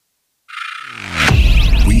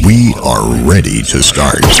We are ready to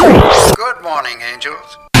start. Good morning,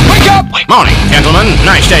 angels. Wake up! Morning, gentlemen.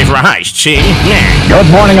 Nice day for a heist, see? Yeah.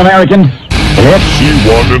 Good morning, Americans. It's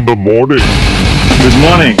C1 in the morning. good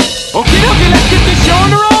morning. Okay, let's get this show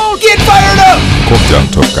on the road! Get fired up! Cook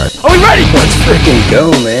down, tough guy. Are we ready? Let's freaking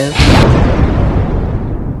go, man.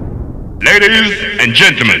 Ladies and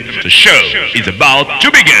gentlemen, the show is about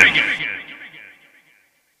to begin.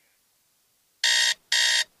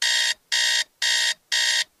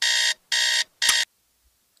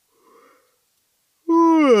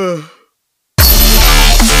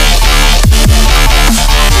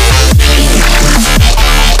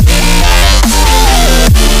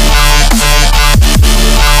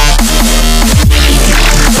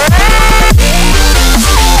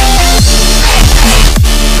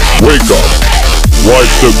 Wake up.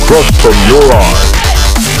 Wipe the crust from your eye.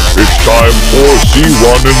 It's time for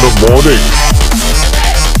C1 in the morning.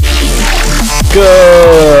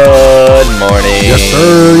 Good morning. Yes,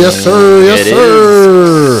 sir. Yes, sir. Yes, It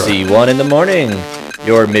sir. is C1 in the morning.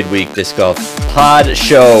 Your midweek disc golf pod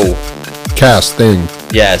show. Cast thing.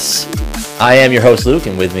 Yes. I am your host, Luke,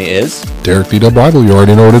 and with me is... Derek B. Bible. You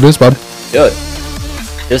already know what it is, bud. Good.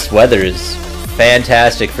 This weather is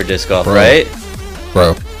fantastic for disc golf, Bro. right?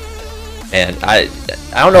 Bro. And I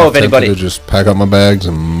don't know if I'm tempted anybody... to just pack up my bags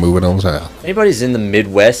and move it on south. Anybody's in the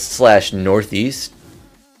Midwest/Northeast.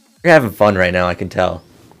 You're having fun right now, I can tell.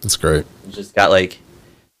 It's great. You just got like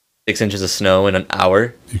 6 inches of snow in an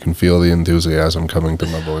hour. You can feel the enthusiasm coming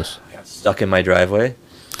through my voice. Stuck in my driveway.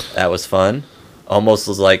 That was fun. Almost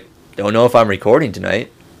was like, don't know if I'm recording tonight.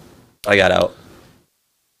 I got out.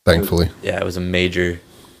 Thankfully. Yeah, it was a major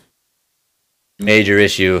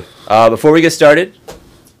issue. Before we get started,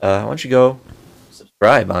 why don't you go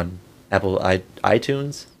subscribe on Apple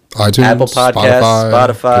iTunes, iTunes, Apple Podcasts,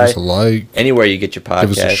 Spotify, give us a like, anywhere you get your podcast.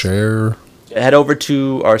 give us a share. Head over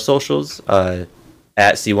to our socials, at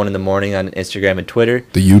C1 in the morning on Instagram and Twitter.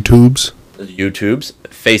 The YouTubes. The YouTubes,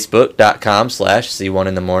 Facebook.com/C1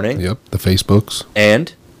 in the morning. Yep, the Facebooks.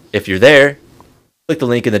 And if you're there, click the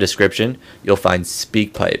link in the description. You'll find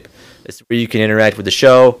SpeakPipe. It's where you can interact with the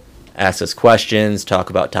show, ask us questions, talk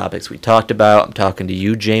about topics we talked about. I'm talking to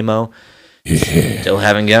you, JMO. Yeah. Still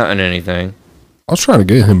haven't gotten anything. I was trying to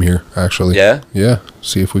get him here, actually. Yeah? Yeah.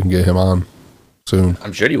 See if we can get him on soon.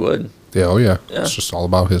 I'm sure you would. Yeah, oh yeah. Yeah. It's just all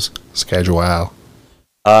about his schedule.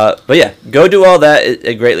 But yeah, go do all that.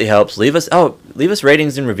 It greatly helps. Leave us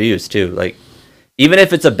ratings and reviews too. Like, even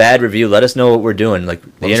if it's a bad review, let us know what we're doing. Like, the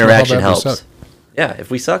Let us know how interaction bad we helps. suck. Yeah,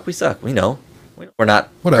 if we suck, we suck. We know. We're not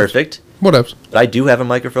Whatever. perfect. Whatevs. But I do have a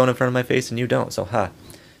microphone in front of my face and you don't, so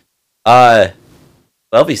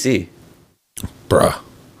LVC. Bruh.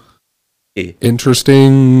 E.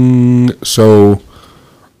 Interesting. So,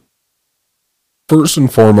 first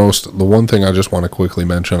and foremost, the one thing I just want to quickly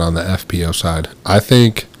mention on the FPO side, I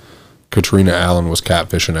think Katrina Allen was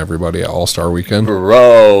catfishing everybody at All-Star Weekend.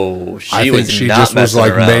 Bro, I she think was she not just was messing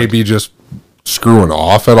like around. maybe just screwing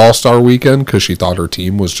off at All-Star Weekend because she thought her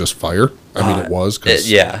team was just fire. I mean, it was.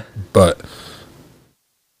 Yeah. But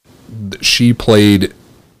she played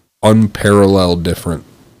unparalleled different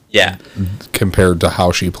Yeah. compared to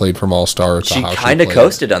how she played from All-Star to She how kind of played.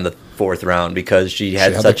 coasted on the fourth round because she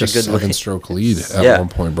had such like a good lead. 7-stroke lead at Yeah. one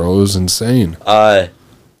point, bro. It was insane. Our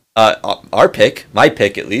pick, my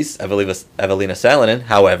pick at least, Evelina Salonen,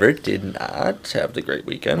 however, did not have the great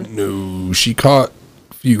weekend. No, she caught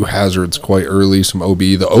a few hazards quite early, some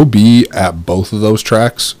OB. The OB at both of those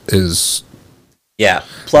tracks is Yeah.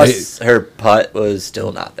 Plus, her putt was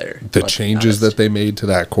still not there. the changes that they made to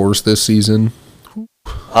that course this season.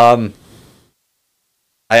 I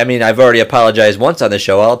mean, I've already apologized once on the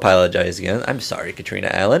show. I'll apologize again. I'm sorry, Katrina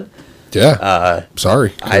Allen. Yeah,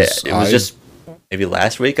 sorry. It was just maybe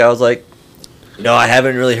last week I was like, I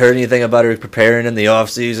haven't really heard anything about her preparing in the off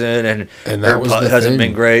season, and that her was putt the hasn't thing.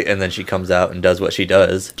 been great. And then she comes out and does what she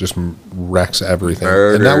does. just wrecks everything.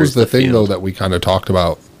 Murders And that was the the thing, though, field. that we kind of talked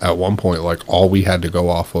about at one point. Like, all we had to go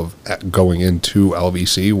off of going into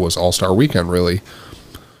LVC was All-Star Weekend, really,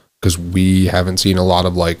 because we haven't seen a lot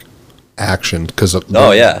of, like, action. Because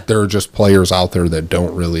there are just players out there that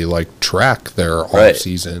don't really, like, track their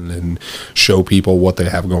off-season and show people what they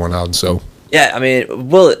have going on. So, Yeah, I mean,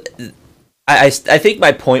 well, I think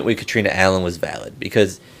my point with Katrina Allen was valid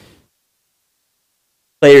because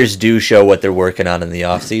players do show what they're working on in the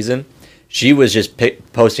off season. She was just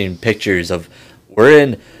posting pictures of we're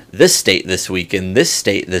in this state this week, in this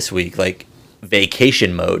state this week, like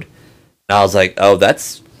vacation mode. And I was like, oh,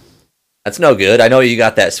 that's no good. I know you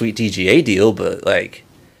got that sweet TGA deal, but like,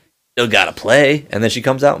 still gotta play. And then she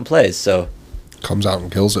comes out and plays. So comes out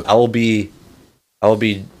and kills it. I will be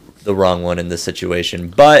the wrong one in this situation.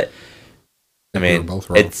 But I We were mean, both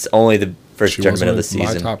wrong. it's only the first She tournament of the wasn't my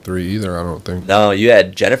season. top 3 either, I don't think. No, you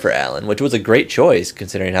had Jennifer Allen, which was a great choice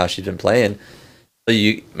considering how she's been playing. So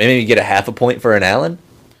you maybe get a half a point for an Allen,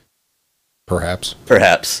 Perhaps.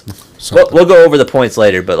 perhaps. Something. We'll go over the points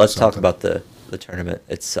later, but let's talk Something. about the tournament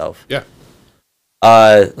itself. Yeah.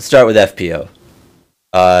 Let's start with FPO.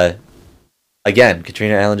 Again,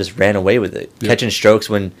 Katrina Allen just ran away with it, Yep. catching strokes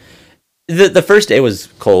when the first day was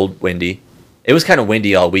cold, windy. It was kind of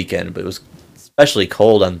windy all weekend, but it was especially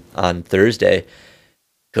cold on Thursday.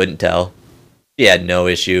 Couldn't tell. She had no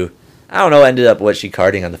issue. I don't know. Ended up what she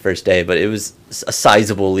carding on the first day, but it was a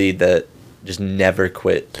sizable lead that just never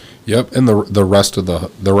quit. Yep, and the rest of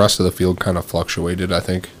the field kind of fluctuated, I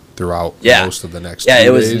think, throughout Yeah. most of the next Yeah, 2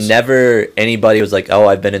 it was days. never anybody was like, "Oh,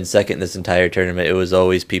 I've been in second this entire tournament." It was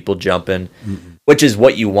always people jumping, which is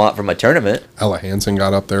what you want from a tournament. Ella Hansen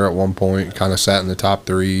got up there at one point, kind of sat in the top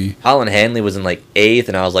 3. Holland Hanley was in like 8th,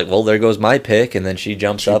 and I was like, "Well, there goes my pick." And then she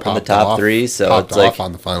jumps up in the Popped top off- 3, so popped it's like, off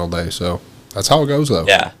on the final day. So that's how it goes, though.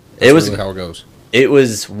 yeah, That's it was really how it goes. it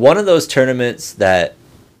was one of those tournaments that,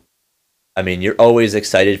 I mean, you're always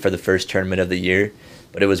excited for the first tournament of the year,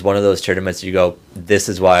 but it was one of those tournaments you go, "This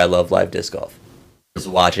is why I love live disc golf." Just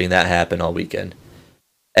watching that happen all weekend,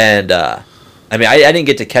 and I mean, I didn't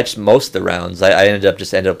get to catch most of the rounds. I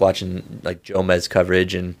ended up watching like Joe Mez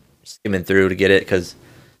coverage and skimming through to get it because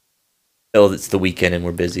it's the weekend and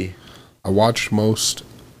we're busy. I watched most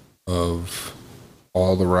of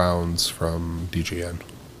all the rounds from DGN.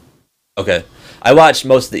 Okay, I watched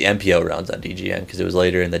most of the MPO rounds on DGN because it was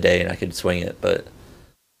later in the day and I could swing it. But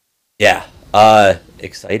yeah,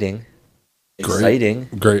 exciting.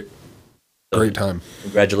 Great time.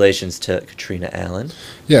 Congratulations to Katrina Allen.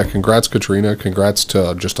 Yeah, congrats, Katrina. Congrats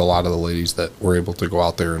to just a lot of the ladies that were able to go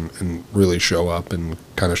out there and really show up and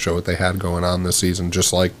kind of show what they had going on this season.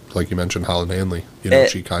 Just like you mentioned, Holland Hanley. You know,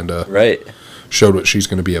 she kind of Right. showed what she's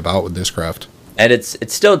going to be about with Discraft. And it's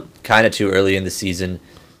still kind of too early in the season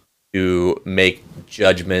to make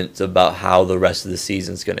judgments about how the rest of the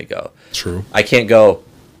season's going to go. True.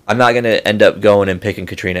 I'm not going to end up going and picking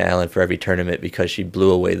Katrina Allen for every tournament because she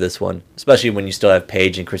blew away this one, especially when you still have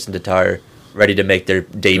Paige and Kristen Tatar ready to make their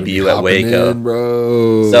debut at Hopping Waco. in,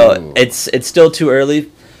 bro. So it's still too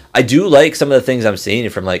early. I do like some of the things I'm seeing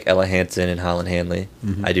from like Ella Hansen and Holland Hanley.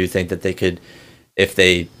 Mm-hmm. I do think that they could, if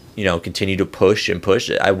they continue to push and push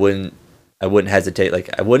it, I wouldn't hesitate. Like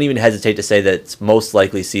I wouldn't even hesitate to say that it's most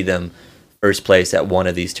likely see them first place at one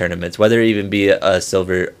of these tournaments, whether it even be a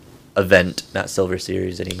silver event, not silver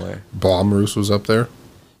series anymore. Blomroos was up there.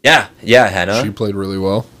 Yeah, Hannah. She played really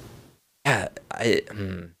well. Yeah, it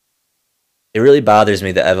really bothers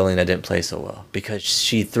me that Evelina didn't play so well because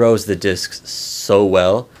she throws the discs so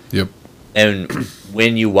well. Yep. And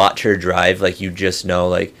when you watch her drive, like you just know,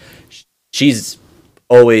 like she's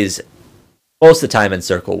always, most of the time in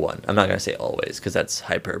circle one. I'm not gonna say always because that's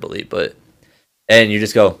hyperbole, and you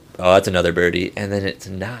just go, oh, that's another birdie, and then it's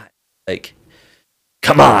not. Like,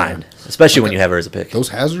 come on, especially when you have her as a pick. Those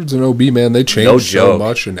hazards in OB, man, they changed so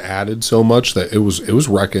much and added so much that it was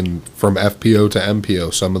wrecking from FPO to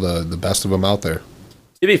MPO. Some of the best of them out there.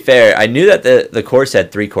 To be fair, I knew that the course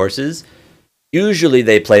had 3 courses. Usually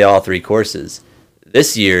they play all 3 courses.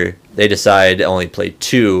 This year they decide to only play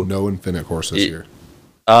 2. No infinite course this year.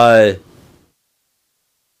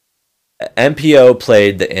 MPO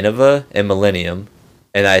played the Innova and Millennium,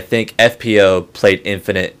 and I think FPO played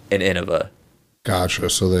Infinite and Innova. Gotcha.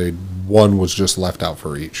 So one was just left out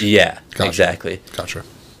for each. Yeah, Gotcha. exactly. Gotcha.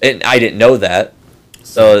 And I didn't know that.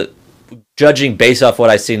 So judging based off what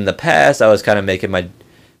I've seen in the past, I was kind of making my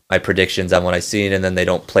predictions on what I've seen, and then they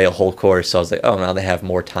don't play a whole course. So I was like, oh, now they have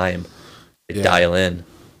more time to dial in.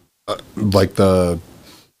 Like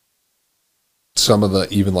some of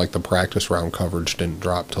the practice round coverage didn't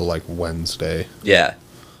drop till like Wednesday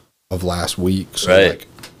of last week. So like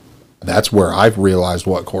that's where I've realized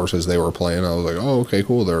what courses they were playing. I was like, oh, okay,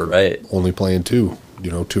 cool. They're only playing 2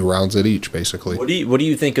 rounds at each, basically. What do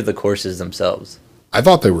you think of the courses themselves? I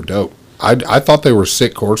thought they were dope. I thought they were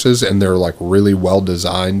sick courses, and they're like really well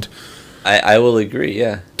designed. I will agree,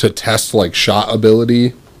 yeah. To test like shot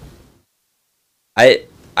ability. I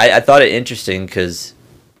thought it interesting because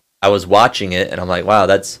I was watching it and I'm like, wow,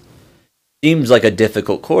 that seems like a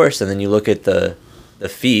difficult course. And then you look at the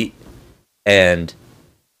feet and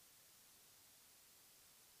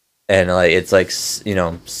like it's like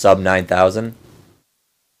sub 9,000,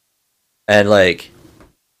 and like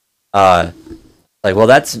well,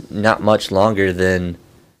 that's not much longer than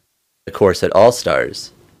the course at All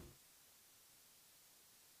Stars.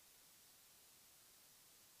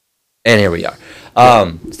 And here we are.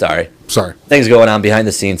 Sorry. Things going on behind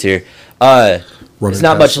the scenes here. It's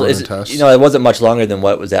not much. It wasn't much longer than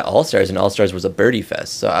what was at All Stars, and All Stars was a birdie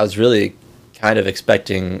fest. So I was really kind of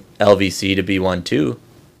expecting LVC to be one too,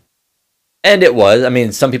 and it was. I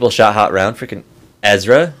mean, some people shot hot round. Freaking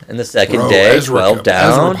Ezra in the second day, 12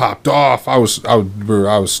 down. Ezra popped off. I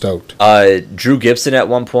was stoked. Drew Gibson at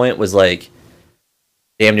one point was like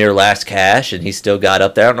damn near last cash, and he still got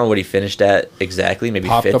up there. I don't know what he finished at exactly, maybe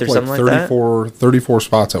Popped fifth up or something like 34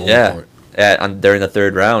 spots at one point. During the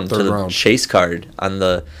third round to the chase card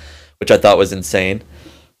which I thought was insane.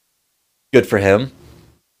 Good for him.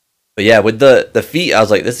 But yeah, with the feet, I was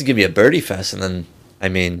like, this is gonna be a birdie fest. And then, I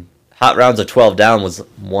mean, hot rounds of 12 down was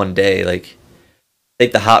one day. Like, I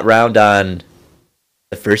think the hot round on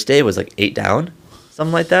the first day was like 8 down,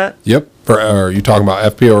 something like that. Yep. Are you talking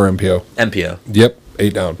about FPO or MPO? MPO. Yep,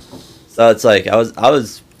 8 down. So it's like I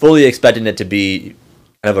was fully expecting it to be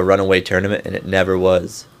kind of a runaway tournament, and it never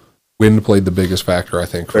was. Wind played the biggest factor, I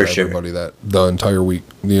think, for everybody that the entire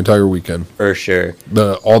weekend. For sure.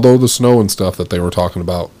 Although the snow and stuff that they were talking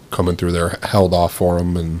about coming through there held off for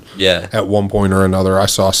them, and at one point or another, I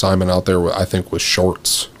saw Simon out there, I think, with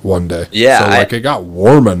shorts one day. Yeah, so it got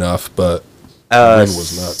warm enough, but the wind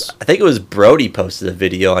was nuts. I think it was Brody posted a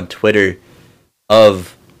video on Twitter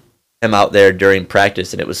of him out there during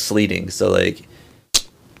practice, and it was sleeting. So like,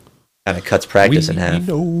 kind of cuts practice in half. We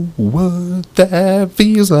know what that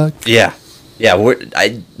feels like. Yeah.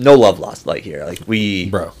 No love lost like here. Like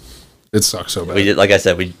bro, it sucks so bad. We did, like I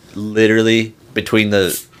said, we literally between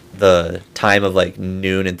the time of like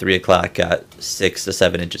noon and 3 o'clock got 6 to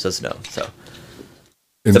 7 inches of snow. So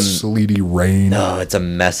in sleety rain. No, it's a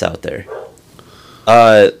mess out there.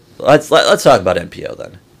 Let's talk about MPO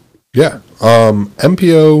then. Yeah,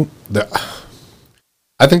 MPO.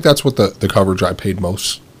 I think that's what the coverage I paid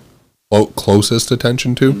closest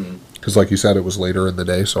attention to, because like you said, it was later in the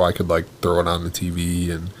day, so I could like throw it on the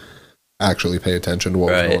TV and actually pay attention to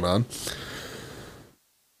what was going on.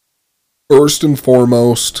 First and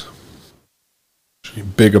foremost,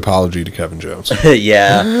 big apology to Kevin Jones.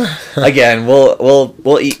 Yeah, again,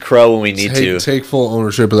 we'll eat crow when we need to. Take full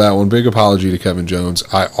ownership of that one. Big apology to Kevin Jones.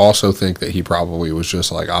 I also think that he probably was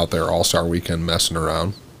just like out there All-Star Weekend messing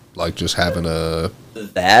around, like just having a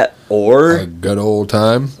good old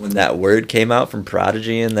time. When that word came out from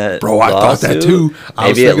Prodigy and that I thought that too.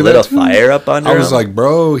 Maybe it lit a fire up under him. I was like,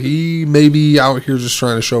 bro, he may be out here just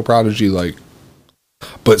trying to show Prodigy like.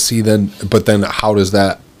 But then how does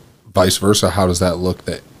that, vice versa? How does that look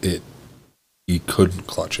that he couldn't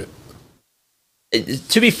clutch it?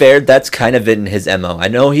 To be fair, that's kind of in his MO. I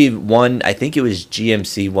know he won. I think it was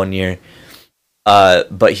GMC one year.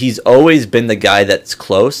 But he's always been the guy that's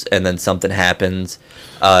close, and then something happens.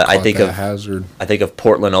 I think of Hazard. I think of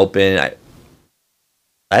Portland Open.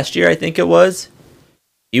 Last year, I think it was.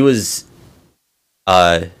 He was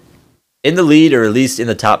in the lead, or at least in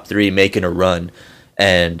the top 3, making a run.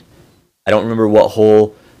 And I don't remember what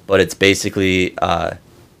hole, but it's basically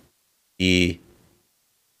the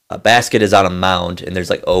basket is on a mound, and there's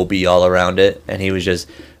like OB all around it, and he was just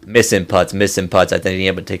missing putts. I think he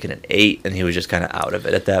ended up taking an 8, and he was just kind of out of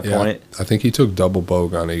it at that point. I think he took double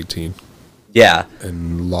bogey on 18. Yeah.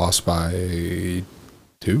 And lost by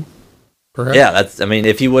 2, perhaps? Yeah,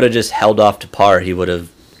 if he would have just held off to par, he would have...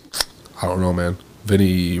 I don't know, man.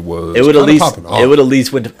 Vinny was it would at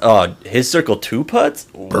least went... his circle 2 putts?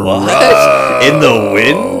 What? In the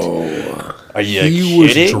wind? Are you kidding? He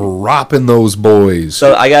was dropping those boys.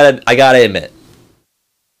 So I gotta admit,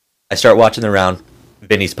 I start watching the round.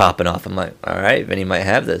 Vinny's popping off. I'm like, all right, Vinny might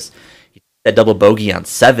have this. He that double bogey on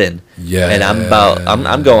 7. Yeah, and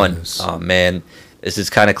I'm going. Oh man, this is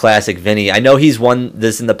kind of classic Vinny. I know he's won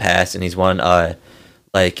this in the past, and he's won I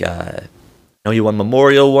know he won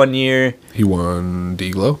Memorial one year. He won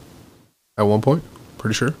D-Glow at one point.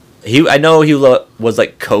 Pretty sure. I know he was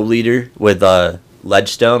like co-leader with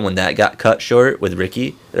Ledgestone when that got cut short with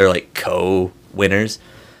Ricky. They're like co-winners.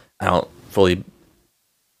 I don't fully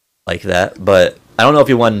like that, but I don't know if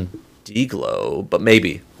he won D-Glow, but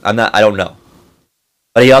maybe. I don't know.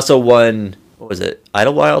 But he also won, what was it,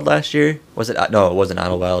 Idlewild last year? Was it? No, it wasn't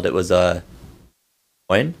Idlewild. It was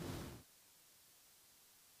when?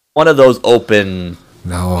 One of those open,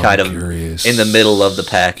 kind of curious. In the middle of the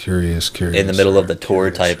pack. Curious. In the middle of the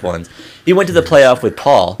tour type ones. He went to the playoff with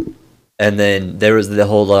Paul, and then there was the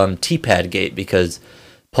whole T-pad gate because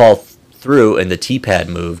Paul threw and the T-pad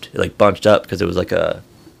moved, it like bunched up because it was like a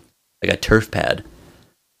turf pad.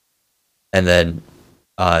 And then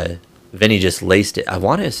Vinny just laced it. I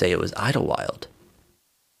wanted to say it was Idlewild.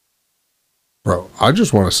 Bro, I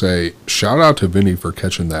just want to say shout out to Vinny for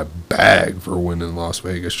catching that bag for winning Las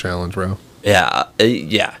Vegas Challenge, bro. Yeah,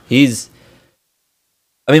 yeah.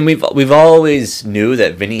 I mean, we've always knew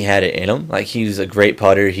that Vinny had it in him. Like, he's a great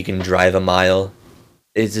putter. He can drive a mile.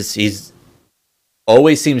 It's just he's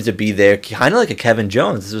always seems to be there, kind of like a Kevin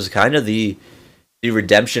Jones. This was kind of the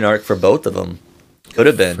redemption arc for both of them. Could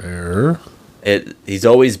have been. Fair. He's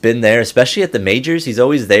always been there, especially at the majors. He's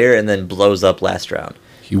always there and then blows up last round.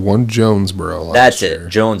 He won Jonesboro last That's year. it,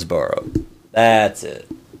 Jonesboro. That's it.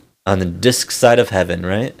 On the disc side of heaven,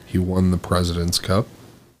 right? He won the President's Cup.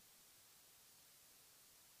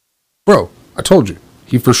 Bro, I told you.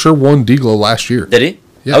 He for sure won Deglo last year. Did he?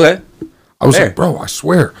 Yeah. Okay. I was Fair. like, bro, I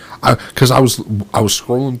swear. Because I was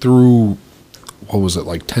scrolling through, what was it,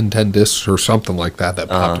 like 1010 discs or something like that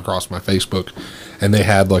popped across my Facebook. And they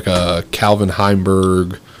had like a Calvin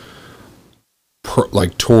Heimberg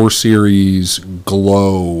like Tour Series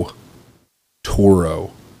Glow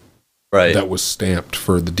Toro Right. that was stamped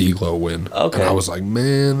for the Deglo win. Okay. And I was like,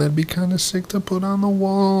 man, that'd be kind of sick to put on the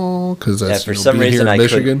wall. Because that's, for some being reason here in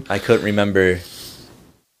Michigan. I couldn't remember.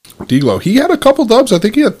 Deglo, he had a couple dubs. I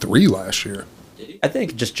think he had 3 last year. I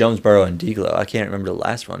think just Jonesboro and Deglo. I can't remember the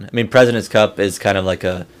last one. I mean, President's Cup is kind of like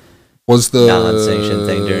a Was the non-sanctioned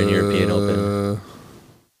thing during European Open,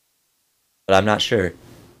 but I'm not sure.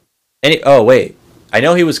 Oh wait, I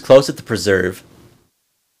know he was close at the Preserve,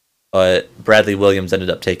 but Bradley Williams ended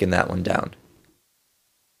up taking that one down.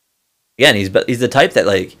 Again, he's the type that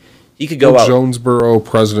like he could go out. Jonesboro,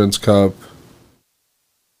 President's Cup,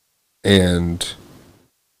 and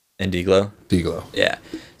Deglo. Yeah.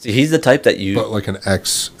 See, he's the type that you. But like an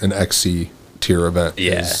XC tier event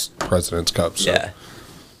is President's Cup. So. Yeah.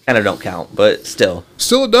 Kind of don't count, but still.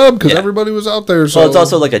 Still a dub because Yeah. everybody was out there. So. Well, it's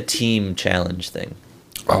also like a team challenge thing.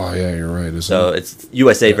 Oh yeah, you're right. So it's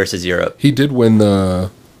USA versus Europe. He did win the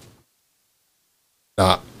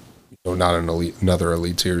not an another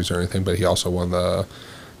elite series or anything, but he also won the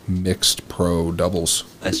mixed pro doubles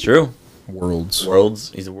That's true.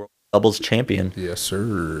 worlds. He's a world doubles champion. Yes,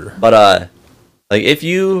 sir. But like if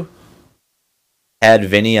you had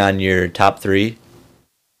Vinny on your top 3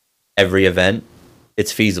 every event,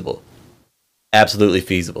 it's feasible. Absolutely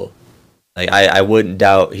feasible. Like I wouldn't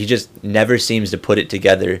doubt. He just never seems to put it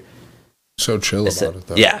together. So chill about it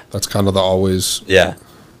though. Yeah. That's kind of the always. Yeah.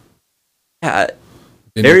 Yeah.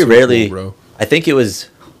 Vinny Very too rarely. cool, bro. I think it was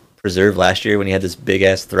Preserve last year when he had this big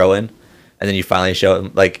ass throw in, and then you finally show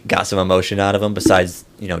him like got some emotion out of him. Besides,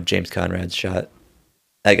 James Conrad's shot,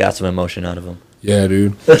 that got some emotion out of him. Yeah,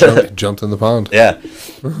 dude. Jumped in the pond. Yeah,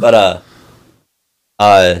 but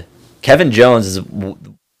Kevin Jones is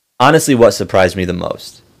honestly what surprised me the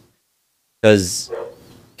most, because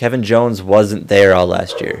Kevin Jones wasn't there all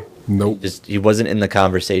last year. Nope. He wasn't in the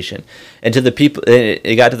conversation, and to the people,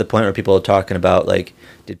 it got to the point where people were talking about like,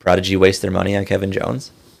 did Prodigy waste their money on Kevin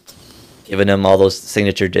Jones, giving him all those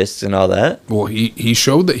signature discs and all that? Well, he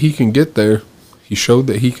showed that he can get there. He showed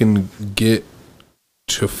that he can get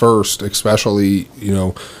to first, especially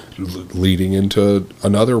leading into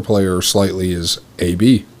another player slightly is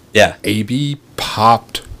AB. Yeah, AB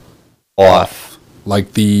popped off. like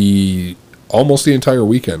almost the entire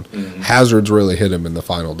weekend. Mm-hmm. Hazards really hit him in the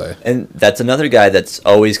final day. And that's another guy that's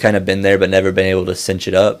always kind of been there but never been able to cinch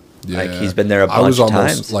it up. Yeah. Like he's been there a bunch I was of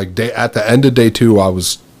almost times. like at the end of day 2.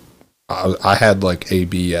 I had like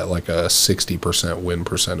AB at like a 60% win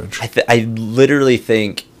percentage. I literally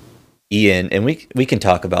think Ian, and we can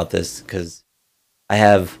talk about this because I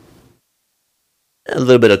have a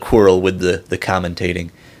little bit of quarrel with the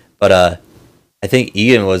commentating, but I think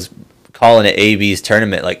Ian was calling it AB's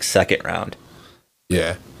tournament like second round.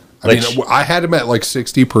 Yeah. I mean, I had him at like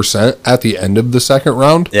 60% at the end of the second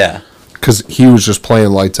round. Yeah. Because he was just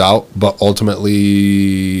playing lights out, but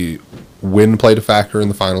ultimately, wind played a factor in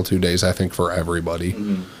the final 2 days, I think, for everybody.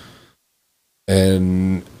 Mm-hmm.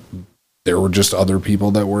 And there were just other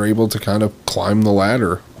people that were able to kind of climb the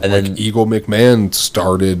ladder. And like then Eagle McMahon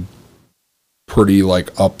started pretty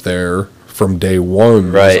like up there from day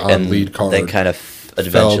 1, right, on and lead card. then kind of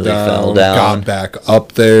eventually fell down. Got back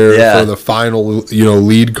up there for the final,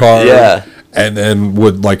 lead card. Yeah. And then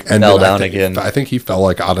would like end fell down again. I think he fell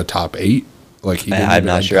like out of top 8. Like he didn't I'm even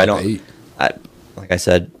not end sure. I top don't. 8. Like I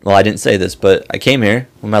said, well, I didn't say this, but I came here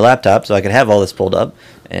with my laptop so I could have all this pulled up,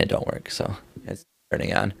 and it don't work. So it's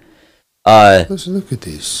turning on. Let's look at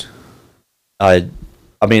this. I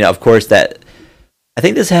mean, of course, that I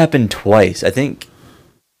think this happened twice. I think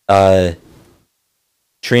Trina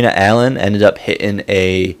Allen ended up hitting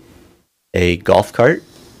a golf cart,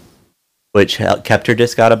 which kept her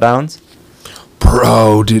disc out of bounds.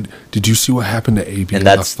 Bro, did you see what happened to AB And on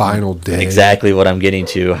the that's final day? exactly what I'm getting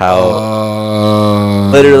to. How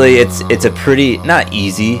literally it's a pretty, not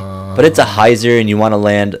easy, but it's a hyzer, and you want to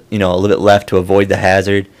land, a little bit left to avoid the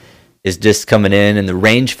hazard. Is just coming in, and the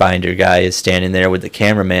rangefinder guy is standing there with the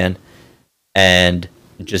cameraman, and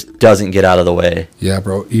just doesn't get out of the way. Yeah,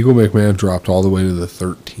 bro. Eagle McMahon dropped all the way to the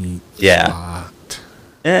 13th spot.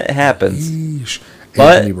 It happens. Yeesh.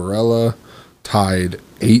 But Anthony Barella tied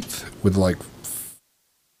 8th with like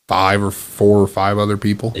 4 or 5 other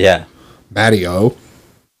people. Yeah. Matty O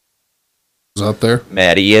was up there.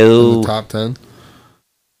 Matty In O. the top 10.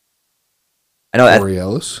 I know Corey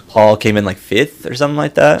Ellis. Paul came in like 5th or something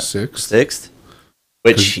like that. 6th.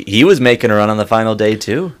 Which he was making a run on the final day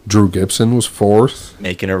too. Drew Gibson was 4th.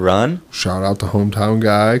 Making a run. Shout out to hometown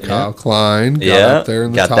guy, Kyle Klein. Got up there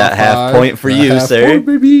in the got top that half 5. point for you, sir. Point,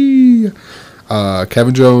 baby.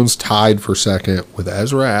 Kevin Jones tied for 2nd with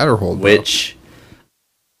Ezra Adderhold. Which,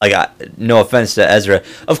 no offense to Ezra.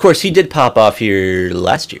 Of course, he did pop off here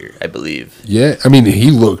last year, I believe. Yeah, I mean, he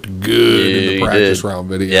looked good in the practice did. round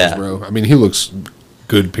videos, Yeah. bro. I mean, he looks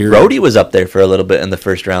good, period. Brody was up there for a little bit in the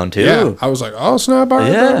first round, too. Yeah, I was like, oh, snap, all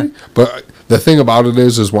right, Yeah. Brody. But the thing about it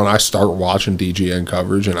is when I start watching DGN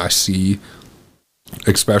coverage and I see,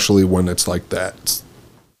 especially when it's like that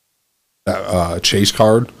chase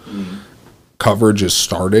card, coverage is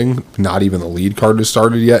starting, not even the lead card is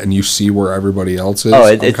started yet, and you see where everybody else is.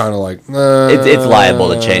 I'm kind of like, nah, it's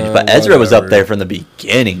liable to change. But Ezra was up there from the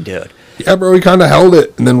beginning, dude. Yeah, bro, he kind of held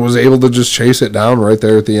it and then was able to just chase it down right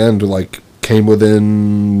there at the end. Like, came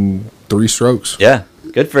within 3 strokes. Yeah,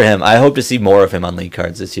 good for him. I hope to see more of him on lead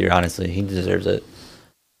cards this year, honestly. He deserves it.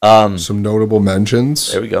 Some notable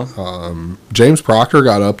mentions. There we go. James Proctor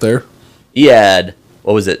got up there. He had,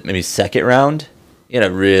 what was it, maybe second round? He had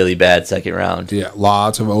a really bad second round. Yeah,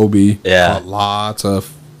 lots of OB. Yeah. Lots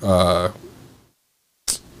of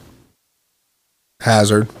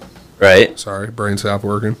hazard. Right? Sorry, brain stopped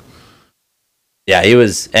working. Yeah, he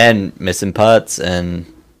was, and missing putts, and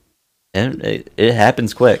it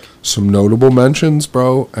happens quick. Some notable mentions,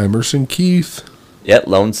 bro. Emerson Keith. Yep,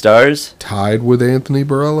 Lone Stars. Tied with Anthony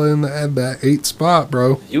Barella in that 8th spot,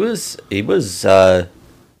 bro. He was the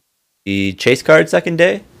chase card second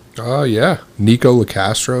day. Oh, yeah. Nico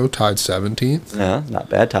LaCastro tied 17th. Yeah, not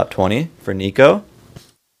bad. Top 20 for Nico.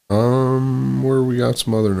 Where we got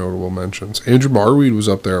some other notable mentions. Andrew Marweed was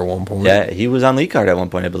up there at one point. Yeah, he was on lead card at one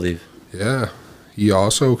point, I believe. Yeah. He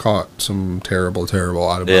also caught some terrible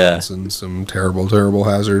out of bounds and some terrible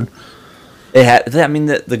hazard.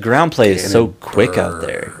 The ground play is so quick out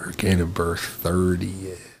there. Gannon-Burr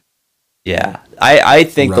 30th. Yeah. I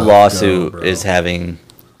think the lawsuit bro. is having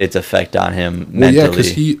its effect on him Well, mentally. yeah,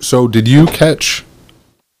 because so did you catch...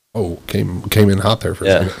 Oh, came in hot there for a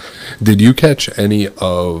second. Did you catch any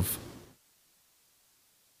of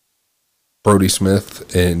Brody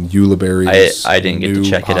Smith and Eula Berry's I didn't get to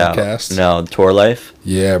check podcast? it out. No, Tour Life?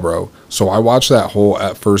 Yeah, bro. So I watched that whole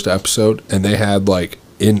first episode, and they had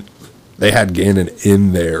Gannon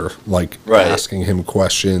in there, like asking him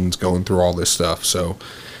questions, going through all this stuff. So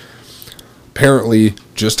apparently,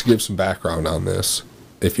 just to give some background on this,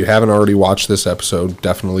 if you haven't already watched this episode,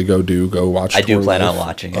 definitely go watch. I do plan on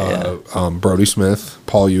watching it. Yeah. Brody Smith,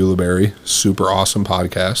 Paul Ulibarri, super awesome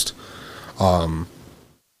podcast.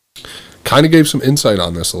 Kind of gave some insight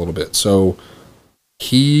on this a little bit. So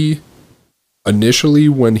he initially,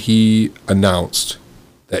 when he announced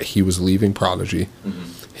that he was leaving Prodigy,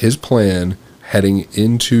 his plan heading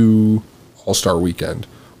into All-Star Weekend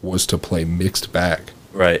was to play mixed bag.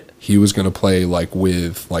 Right. He was going to play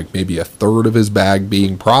with maybe a third of his bag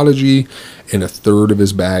being Prodigy and a third of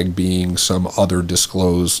his bag being some other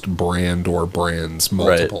disclosed brand or brands,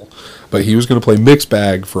 multiple. Right. But he was going to play mixed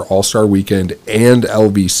bag for All-Star Weekend and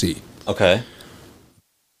LVC. Okay.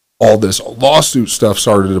 All this lawsuit stuff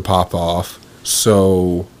started to pop off,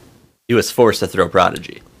 so... He was forced to throw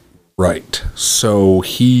Prodigy. Right. So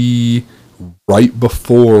he, right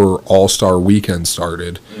before All-Star Weekend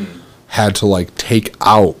started... had to take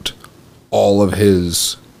out all of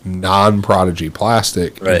his non-Prodigy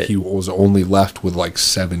plastic, and he was only left with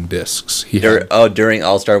 7 discs. During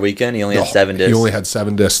All-Star Weekend, he only had 7 discs. He only had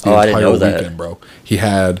 7 discs the entire weekend, bro. He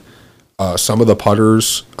had some of the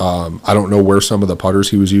putters. I don't know where some of the putters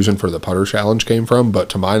he was using for the putter challenge came from, but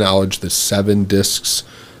to my knowledge, the 7 discs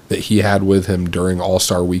that he had with him during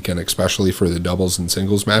All-Star Weekend, especially for the doubles and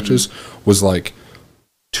singles matches, was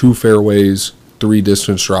 2 fairways, 3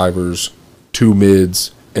 distance drivers, 2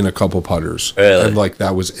 mids, and a couple putters. Really? And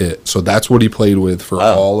that was it. So that's what he played with for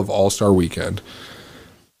all of All-Star Weekend.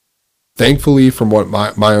 Thankfully, from what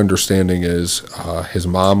my understanding is, his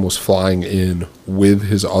mom was flying in with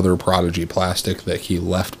his other Prodigy plastic that he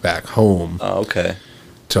left back home. Oh, okay.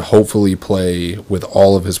 To hopefully play with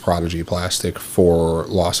all of his Prodigy plastic for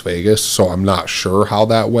Las Vegas. So I'm not sure how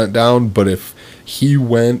that went down, but if he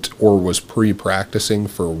went or was pre-practicing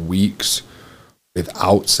for weeks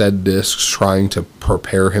without said discs, trying to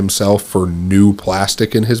prepare himself for new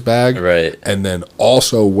plastic in his bag, right, and then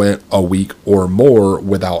also went a week or more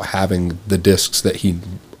without having the discs that he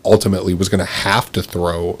ultimately was going to have to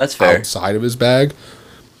throw outside of his bag.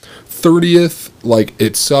 30th, like,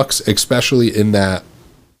 it sucks, especially in that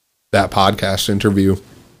podcast interview.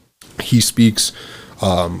 He speaks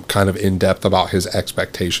kind of in depth about his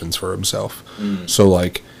expectations for himself. So,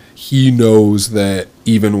 like, he knows that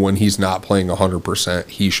even when he's not playing 100%,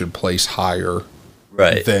 he should place higher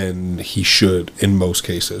than he should in most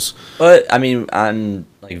cases. But, I mean, on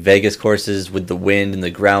like Vegas courses with the wind and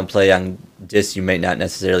the ground play on discs, you may not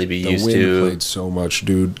necessarily be used to. The wind played so much,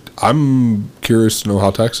 dude. I'm curious to know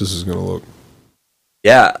how Texas is going to look.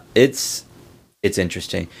 Yeah, it's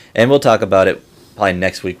interesting. And we'll talk about it probably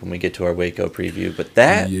next week when we get to our Waco preview. But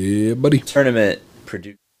that tournament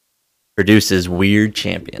produces weird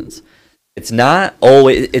champions. It's not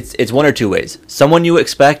always, it's one or two ways. Someone you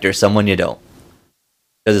expect or someone you don't.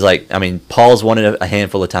 Because it's like, I mean, Paul's won it a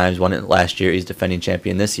handful of times, won it last year, he's defending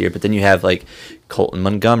champion this year, but then you have like Colton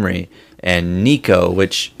Montgomery and Nico,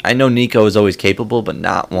 which I know Nico is always capable, but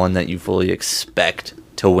not one that you fully expect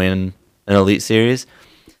to win an Elite Series.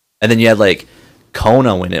 And then you had like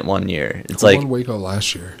Kona win it one year. It's like won Waco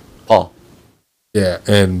last year. Paul. Yeah,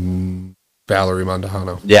 and Valerie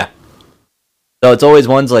Montejano. Yeah. So it's always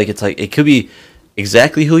ones like, it's like, it could be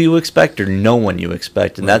exactly who you expect or no one you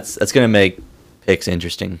expect, and that's going to make picks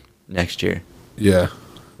interesting next year. Yeah,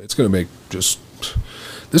 it's going to make just,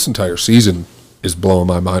 this entire season is blowing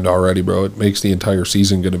my mind already, bro. It makes the entire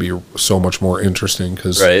season going to be so much more interesting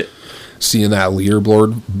because seeing that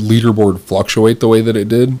leaderboard fluctuate the way that it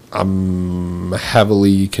did, I'm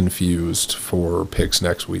heavily confused for picks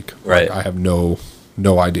next week. Right. Like, I have no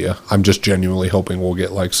idea. I'm just genuinely hoping we'll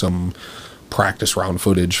get like some practice round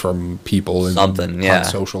footage from people on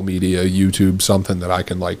social media, YouTube, something that I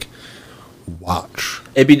can like watch.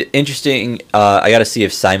 It'd be interesting. I got to see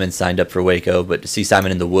if Simon signed up for Waco, but to see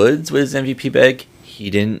Simon in the woods with his MVP bag, he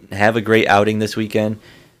didn't have a great outing this weekend.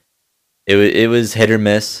 It was hit or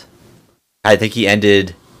miss. I think he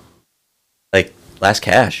ended like last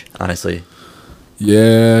cash, honestly.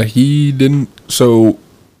 Yeah, he didn't. So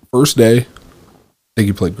first day, I think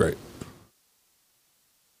he played great.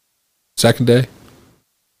 Second day,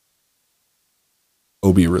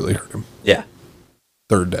 OB really hurt him. Yeah.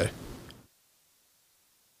 Third day,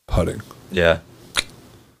 putting. Yeah.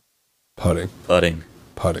 Putting.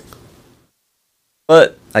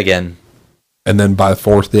 But again. And then by the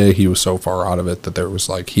fourth day, he was so far out of it that there was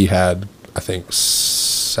like, he had, I think,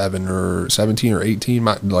 17 or 18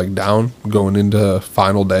 like down going into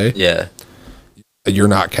final day. Yeah. You're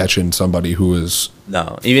not catching somebody who is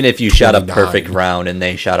even if you shot a perfect round and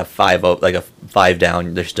they shot a 5-0, like a 5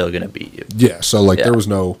 down, they're still gonna beat you. Yeah, so like there was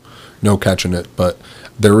no catching it, but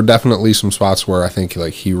there were definitely some spots where I think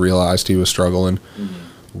like he realized he was struggling.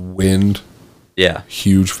 Wind,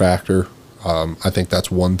 huge factor. I think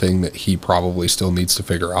that's one thing that he probably still needs to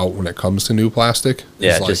figure out when it comes to new plastic.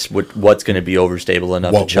 Yeah, like, just what's going to be overstable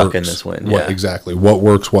enough to chuck in this wind. Exactly. What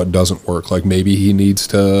works, what doesn't work. Like maybe he needs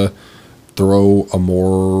to throw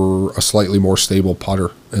a slightly more stable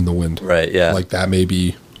putter in the wind. Right, yeah. Like that may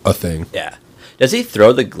be a thing. Yeah. Does he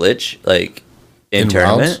throw the glitch like in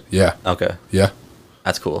tournament? Rounds? Yeah. Okay. Yeah.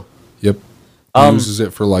 That's cool. Yep. Uses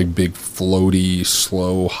it for like big floaty,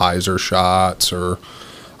 slow hyzer shots, or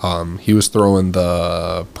he was throwing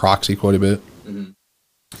the proxy quite a bit.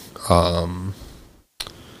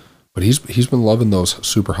 But he's been loving those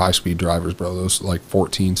super high speed drivers, bro. Those like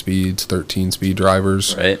 14 speeds, 13 speed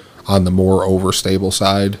drivers. Right. On the more overstable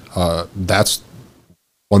side, that's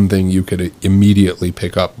one thing you could immediately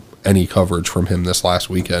pick up any coverage from him this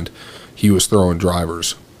last weekend. He was throwing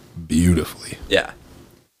drivers beautifully. Yeah.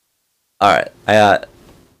 All right. I got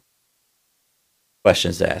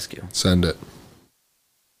questions to ask you. Send it.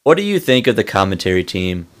 What do you think of the commentary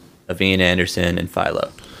team of Ian Anderson and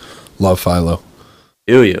Philo? Love Philo.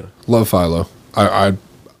 Do you? Love Philo.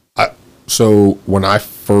 So when I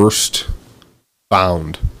first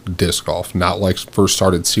found disc golf, not like first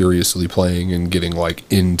started seriously playing and getting like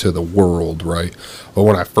into the world, right? But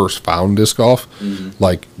when I first found disc golf,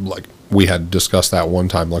 like we had discussed that one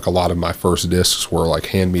time, like a lot of my first discs were like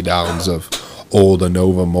hand-me-downs of old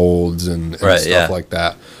Anova molds and stuff like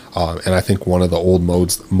that. And I think one of the old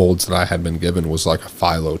molds that I had been given was like a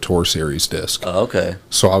Philo Tour Series disc. Oh, okay.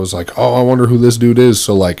 So I was like, oh, I wonder who this dude is.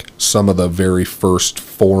 So like some of the very first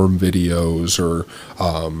form videos, or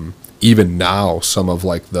even now some of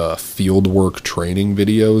like the field work training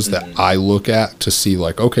videos that I look at to see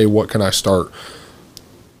like, okay, what can I start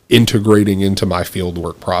integrating into my field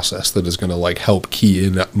work process that is going to like help key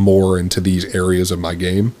in more into these areas of my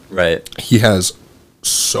game. Right. He has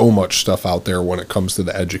so much stuff out there when it comes to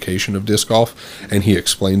the education of disc golf, and he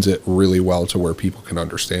explains it really well to where people can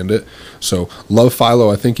understand it. So love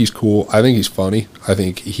Philo. I think he's cool. I think he's funny. I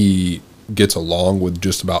think he gets along with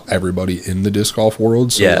just about everybody in the disc golf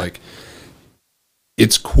world. So like,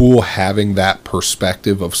 it's cool having that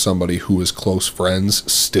perspective of somebody who is close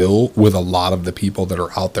friends still with a lot of the people that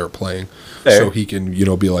are out there playing. Fair. So he can, you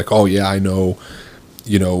know, be like, oh yeah, I know,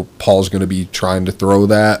 you know, Paul's going to be trying to throw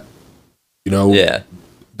that, you know,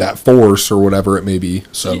 that force or whatever it may be.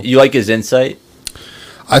 So you like his insight?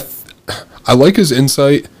 I like his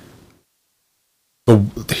insight.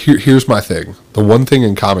 Here's my thing. The one thing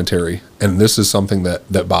in commentary, and this is something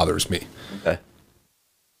that bothers me. Okay.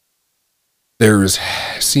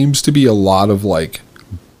 Seems to be a lot of like,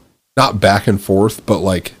 not back and forth, but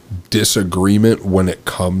like disagreement when it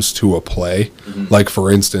comes to a play. Like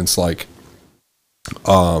for instance, like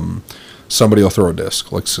somebody will throw a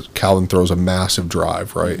disc, like Calvin throws a massive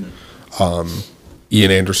drive, right? Ian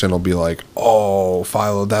Anderson will be like, "Oh,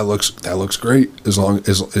 Philo, that looks great as long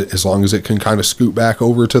as it can kind of scoot back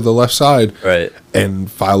over to the left side." Right. And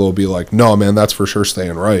Philo will be like, "No, man, that's for sure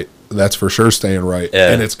staying right. That's for sure staying right."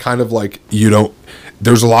 Yeah. And it's kind of like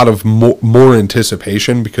there's a lot of more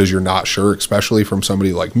anticipation because you're not sure, especially from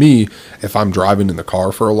somebody like me. If I'm driving in the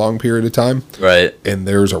car for a long period of time, right, and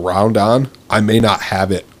there's a round on, I may not have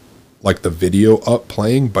it like the video up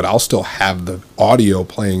playing, but I'll still have the audio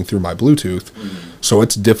playing through my Bluetooth. So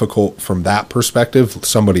it's difficult from that perspective,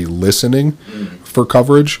 somebody listening for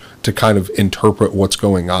coverage, to kind of interpret what's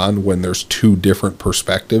going on when there's two different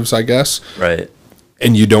perspectives, I guess. Right.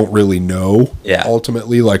 And you don't really know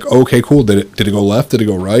ultimately, like, okay, cool. Did it go left? Did it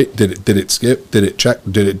go right? Did it skip? Did it check?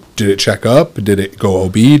 Did it check up? Did it go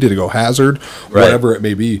OB? Did it go hazard? Right. Whatever it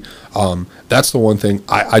may be. That's the one thing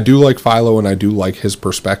I do like Philo, and I do like his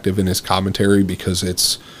perspective and his commentary because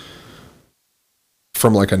it's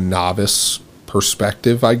from like a novice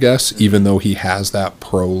perspective, I guess, even though he has that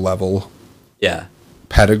pro level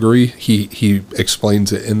pedigree, he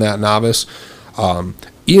explains it in that novice.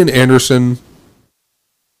 Ian Anderson,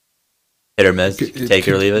 hit or miss, take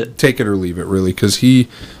it or leave it. Take it or leave it, really, because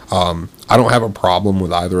I don't have a problem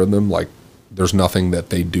with either of them. Like, there's nothing that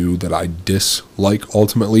they do that I dislike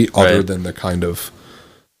ultimately, other than the kind of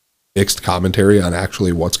mixed commentary on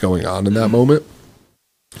actually what's going on in that moment.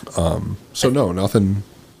 So no, nothing.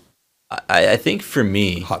 I think for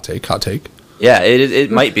me, hot take. Yeah,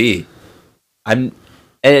 it might be. And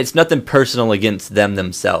it's nothing personal against them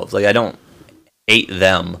themselves. Like, I don't hate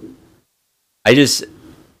them.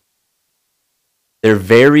 They're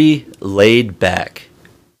very laid back,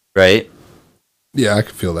 right? Yeah, I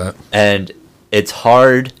can feel that. And it's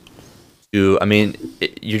hard to,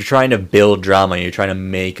 you're trying to build drama, you're trying to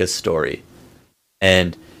make a story.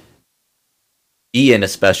 And Ian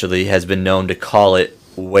especially has been known to call it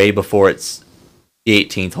way before it's the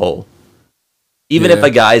 18th hole. Even if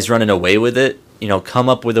a guy's running away with it, come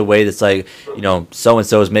up with a way that's like,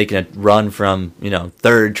 so-and-so is making a run from,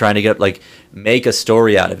 third, trying to get, like, make a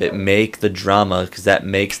story out of it, make the drama, because that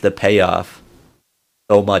makes the payoff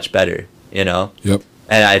so much better, Yep.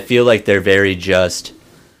 And I feel like they're very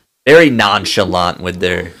nonchalant with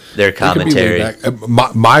their commentary.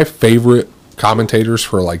 My favorite commentators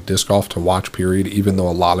for, like, disc golf to watch, period, even though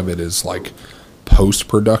a lot of it is, like,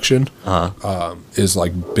 post-production, is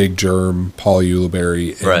like Big Germ, Paul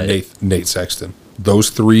Ulibarri, and Nate Sexton. Those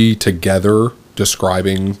three together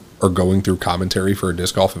describing or going through commentary for a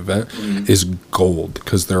disc golf event is gold,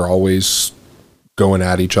 because they're always going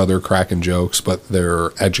at each other, cracking jokes, but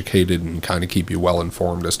they're educated and kind of keep you well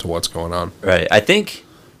informed as to what's going on. Right. I think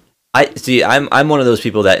I'm one of those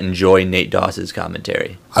people that enjoy Nate Doss's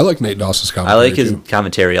commentary. I like Nate Doss's commentary. I like his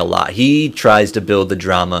commentary a lot. He tries to build the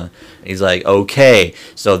drama. He's like, okay,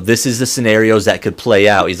 so this is the scenarios that could play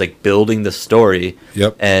out. He's like building the story.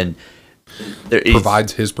 Yep. And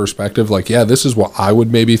provides his perspective. Like, yeah, this is what I would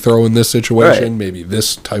maybe throw in this situation. Right. Maybe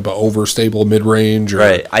this type of overstable mid-range.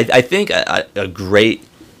 Right. I think a great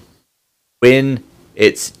when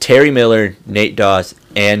it's Terry Miller, Nate Doss,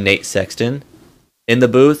 and Nate Sexton in the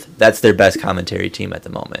booth, that's their best commentary team at the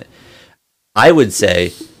moment. I would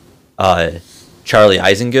say Charlie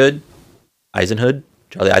Eisenhood,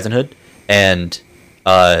 and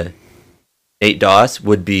Nate Doss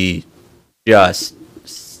would be just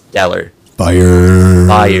stellar.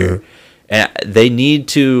 Fire. And they need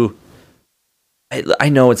to. I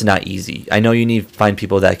know it's not easy. I know you need to find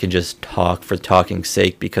people that can just talk for talking's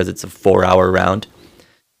sake because it's a 4-hour round.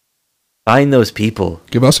 Find those people.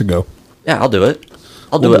 Give us a go. Yeah, I'll do it.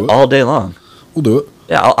 I'll We'll do do it it. all day long. We'll do it.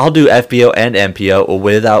 Yeah, I'll do FPO and MPO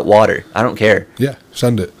without water. I don't care. Yeah,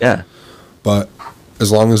 send it. Yeah. But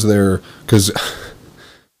as long as they're, because,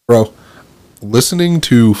 bro, listening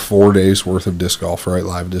to 4 days worth of disc golf, right?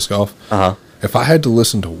 Live disc golf. If I had to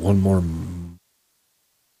listen to one more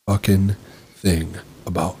fucking thing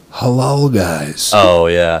about halal guys. Oh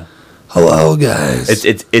yeah. Halal guys.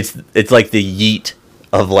 It's like the yeet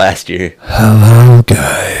of last year. Halal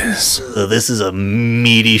guys. So this is a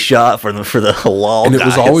meaty shot for the halal And it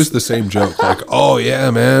was guys. always the same joke, like, "Oh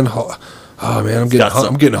yeah, man, oh man, got some-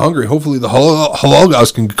 I'm getting hungry. Hopefully the halal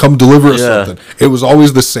guys can come deliver us Yeah. something." It was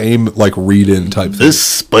always the same, like, read-in type thing. This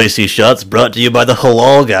spicy shot's brought to you by the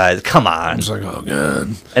halal guys. Come on. It's like, oh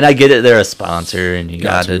god. And I get it, they're a sponsor, and you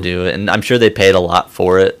got to to. do it. And I'm sure they paid a lot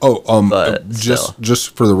for it. Oh, But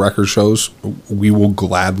just for the record shows, we will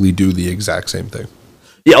gladly do the exact same thing.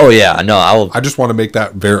 Yeah, oh yeah, no, I just want to make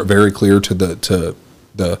that very very clear to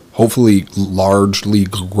the hopefully largely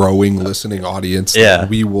growing listening audience. Yeah. That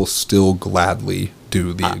we will still gladly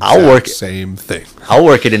do the exact I'll work- same thing. I'll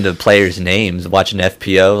work it into players' names. Watching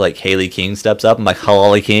FPO, like Haley King steps up. I'm like,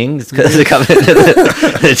 Halali King is coming into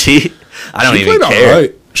the T. I don't She even played care. all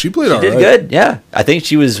right. She played all Did right. good, yeah. I think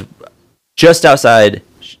she was just outside.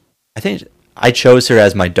 I think I chose her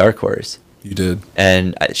as my dark horse, You did.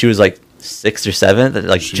 and she was like 6th or 7th,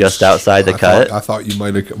 like just outside the cut. I thought you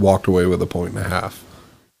might have walked away with a 1.5.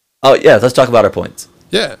 Oh yeah, let's talk about our points.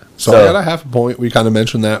 Yeah. So So- I got a half a point. We kind of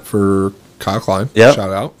mentioned that for Kyle Klein. Yep.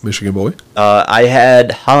 Shout out, Michigan boy. I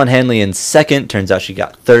had Holland Hanley in 2nd. Turns out she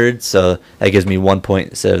got 3rd, so that gives me 1 point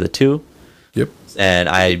instead of the 2. Yep. And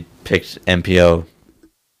I picked MPO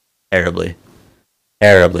terribly.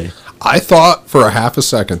 Terribly. I thought for a half a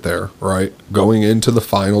second there, right, going into the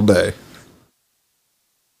final day,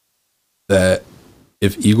 that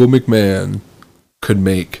if Eagle McMahon could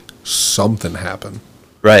make something happen,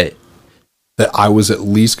 Right. that I was at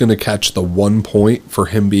least going to catch the 1 point for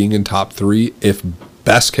him being in top 3. If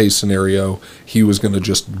best case scenario, he was going to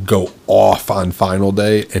just go off on final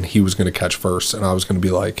day and he was going to catch first, and I was going to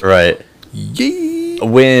be like, Right. yeah.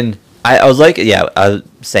 When I was like, yeah,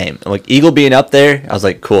 same. Like Eagle being up there, I was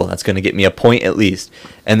like, cool, that's going to get me a point at least.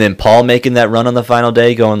 And then Paul making that run on the final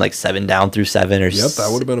day, going like 7 down through 7 or Yep, that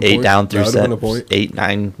would've been a 8 point. down through That would've been 7, a point. 8,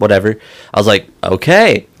 9, whatever. I was like,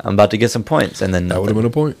 okay, I'm about to get some points. And then That would have been a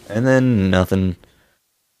point. And then nothing.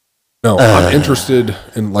 No, I'm interested,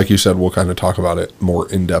 and like you said, we'll kind of talk about it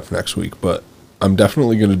more in depth next week, but I'm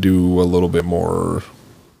definitely going to do a little bit more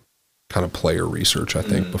kind of player research, I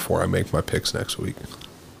think, before I make my picks next week.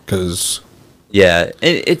 Because Yeah,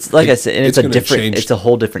 it's like I said, and it's a gonna different, change- it's a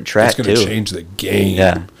whole different track it's going too. to change the game.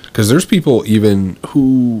 Yeah. Because there's people even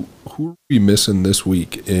who are we missing this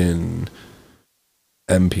week in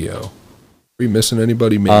MPO? Are we missing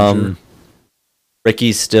anybody major?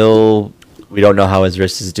 Ricky's still. We don't know how his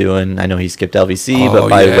wrist is doing. I know he skipped LVC, Oh, but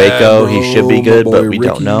by yeah, Waco bro, he should be my good, boy but we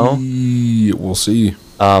don't know. Ricky. We'll see.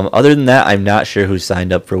 Other than that, I'm not sure who's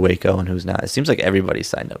signed up for Waco and who's not. It seems like everybody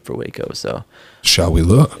signed up for Waco, so Shall we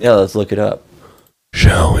look? yeah, let's look it up.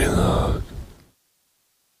 Shall we look?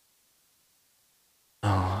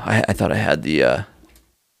 Oh, I thought I had the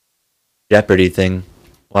Jeopardy thing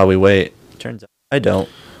while we wait. Turns out I don't.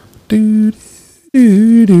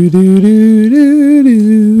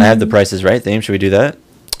 I have the Prices Right theme. Should we do that?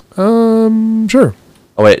 Sure.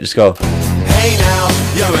 Oh wait, just go. Hey now,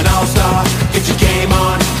 you're an all-star. Get your game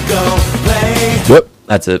on, go play. Yep.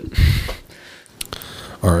 That's it.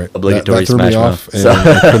 All right. Obligatory that threw Smash me Mouth. off, and So-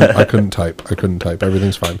 I couldn't type.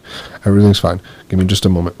 Everything's fine. Everything's fine. Give me just a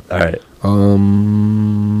moment. All right.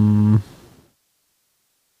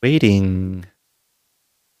 Waiting.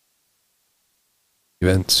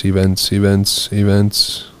 Events.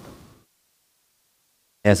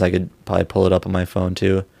 Yes, I could probably pull it up on my phone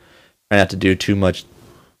too. Try not to do too much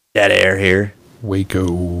dead air here. Waco.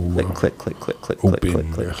 Click, click, click, click, click, Open.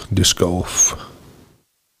 click, click. Disc golf.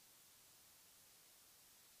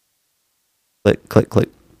 Click, click, click.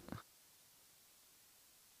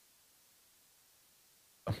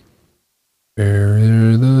 Where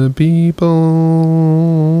are the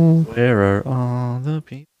people? Where are all the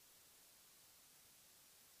people?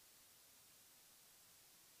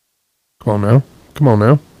 Come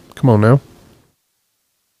on now.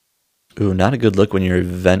 Ooh, not a good look when your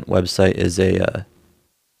event website is a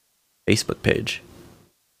Facebook page.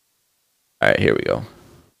 All right, here we go.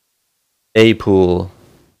 A pool,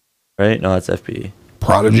 right? No, that's FP.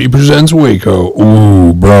 Prodigy presents Waco.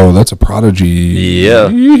 Ooh, bro, that's a Prodigy. Yeah.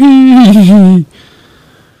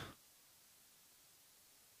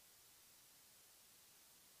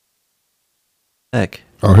 Heck.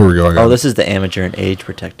 Oh, here we go. I got Oh, it. this is the amateur and age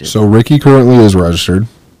protected. So Ricky currently is registered.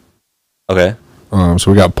 Okay.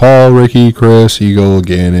 So we got Paul, Ricky, Chris, Eagle,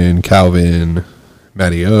 Gannon, Calvin,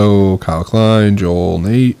 Matty O, Kyle Klein, Joel,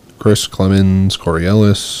 Nate, Chris Clemens, Corey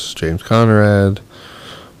Ellis, James Conrad,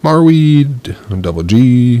 Marweed, Double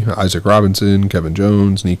G, Isaac Robinson, Kevin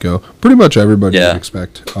Jones, Nico. Pretty much everybody Yeah. you'd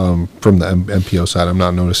expect from the MPO side. I'm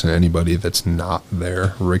not noticing anybody that's not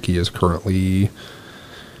there. Ricky is currently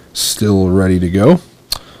still ready to go.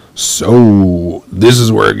 So this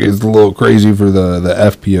is where it gets a little crazy for the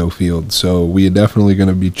FPO field. So we are definitely going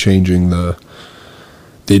to be changing the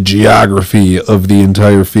geography of the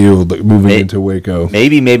entire field, like moving into Waco.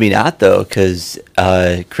 Maybe, maybe not though, because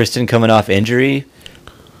Kristen coming off injury,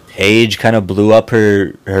 Paige kind of blew up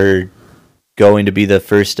her going to be the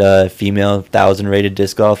first female 1,000 rated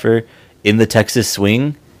disc golfer in the Texas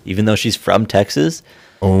swing, even though she's from Texas.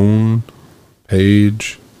 Own,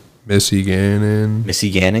 Paige, Missy Gannon. Missy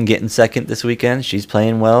Gannon getting second this weekend. She's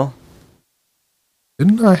playing well.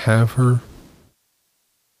 Didn't I have her?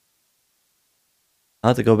 I'll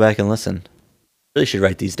have to go back and listen. Really should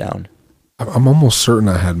write these down. I'm almost certain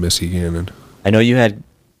I had Missy Gannon. I know you had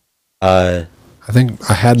I think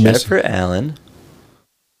I had Jennifer Missy. Allen.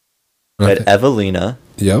 I You had Evelina.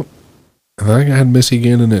 Yep. I think I had Missy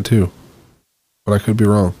Gannon in it too. But I could be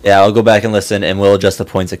wrong. Yeah, I'll go back and listen, and we'll adjust the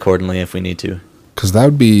points accordingly if we need to. Because that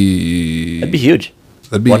would be... That'd be huge.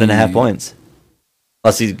 That'd be 1.5 points.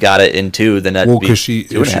 Unless he got it in 2, then that'd Well, be because she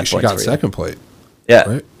 2.5 points got for you. second plate. Yeah.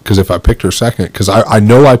 Right? Because if I picked her second, because I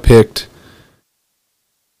know I picked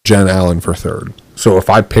Jen Allen for third. So if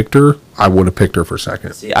I picked her, I would have picked her for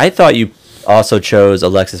second. See, I thought you also chose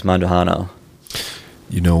Alexis Mandujano.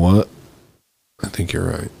 You know what? I think you're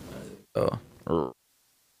right. So,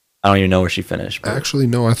 I don't even know where she finished. But Actually,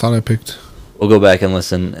 no, I thought I picked... we'll go back and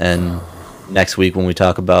listen, and next week when we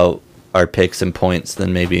talk about our picks and points,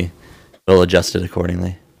 then maybe we'll adjust it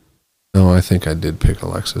accordingly. No, I think I did pick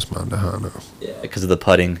Alexis Mandujano. Yeah, because of the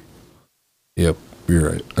putting. Yep,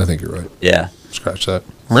 you're right. I think you're right. Yeah. Scratch that.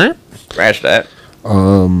 Scratch that.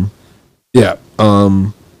 Yeah.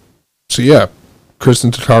 So yeah,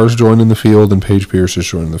 Kristen Tatar's joining the field and Paige Pierce is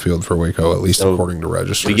joining the field for Waco, at least So according to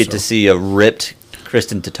register. We get to see a ripped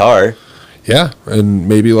Kristen Tatar. Yeah, and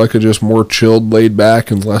maybe like a just more chilled, laid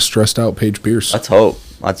back, and less stressed out Paige Pierce. Let's hope.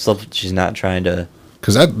 Let's hope she's not trying to.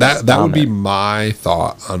 Because that would be Comment. my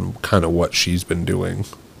thought on kind of what she's been doing,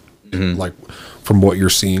 Mm-hmm. like from what you're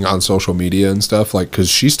seeing on social media and stuff. Like, because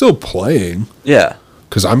she's still playing. Yeah.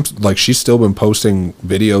 Because I'm like, she's still been posting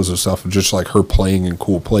videos of stuff of just like her playing in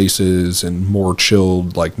cool places and more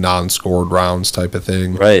chilled, like non-scored rounds type of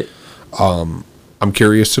thing. Right. I'm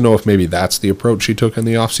curious to know if maybe that's the approach she took in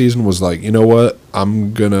the off season, was like, you know what,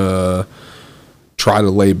 I'm gonna try to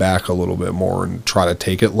lay back a little bit more and try to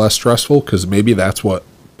take it less stressful, because maybe that's what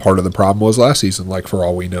part of the problem was last season. Like, for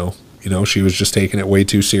all we know, you know, she was just taking it way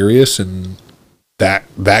too serious, and that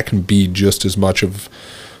can be just as much of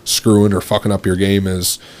screwing or fucking up your game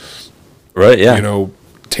as, Right. Yeah. you know,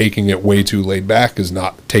 taking it way too laid back is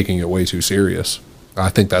not taking it way too serious. I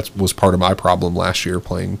think that was part of my problem last year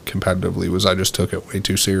playing competitively, was I just took it way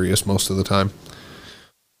too serious most of the time.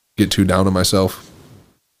 Get too down on myself.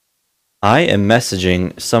 I am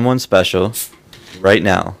messaging someone special right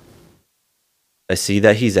now. I see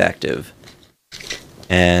that he's active.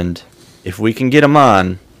 And if we can get him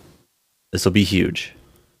on, this will be huge.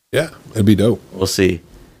 Yeah, it'd be dope. We'll see.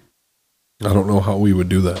 I don't know how we would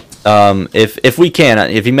do that. If we can,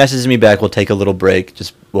 if he messages me back, we'll take a little break.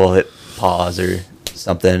 We'll hit pause or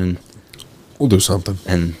something, We'll do something.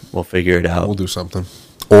 and we'll figure it out. We'll do something.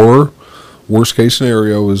 Or, worst case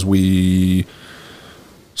scenario is we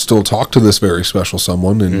still talk to this very special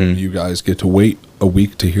someone, and you guys get to wait a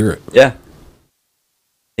week to hear it. Yeah.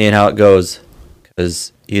 Seeing how it goes,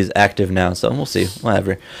 because he's active now, so we'll see.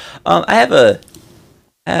 Whatever. I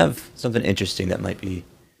have something interesting that might be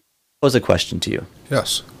pose a question to you.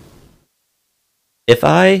 Yes. If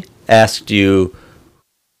I asked you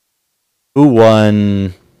who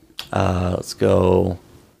won, let's go.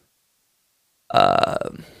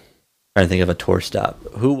 Trying to think of a tour stop.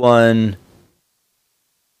 Who won?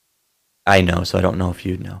 I know, so I don't know if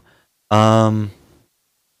you'd know.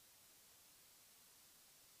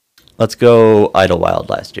 Let's go Idlewild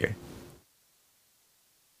last year.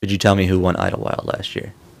 Could you tell me who won Idlewild last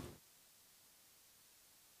year?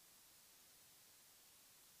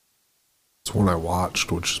 It's one I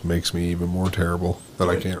watched, which makes me even more terrible that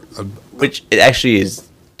I can't. Which it actually is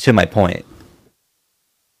to my point.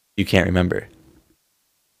 You can't remember.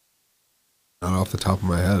 Not off the top of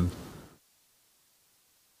my head.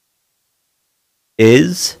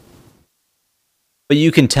 But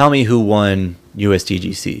you can tell me who won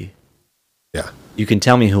USDGC. Yeah. You can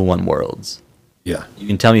tell me who won Worlds. Yeah. You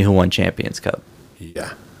can tell me who won Champions Cup.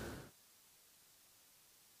 Yeah.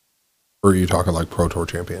 Or are you talking like Pro Tour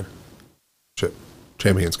champion?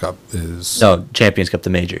 Champions Cup is... No, Champions Cup, the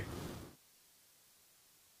major.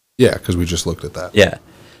 Yeah, because we just looked at that. Yeah.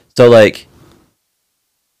 So, like,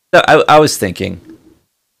 I was thinking,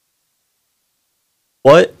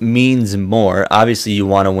 what means more? Obviously, you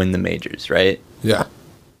want to win the majors, right? Yeah.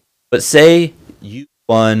 But say you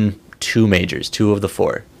won 2 majors, 2 of the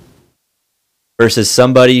 4, versus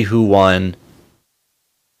somebody who won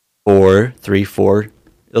 4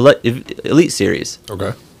 Elite Series.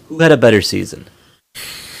 Okay. Who had a better season?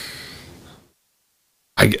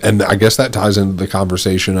 I guess that ties into the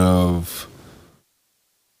conversation of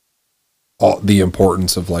all the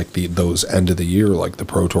importance of like those end of the year, like the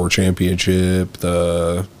Pro Tour Championship,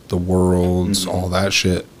 the Worlds, all that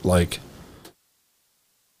shit. Like,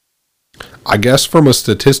 I guess from a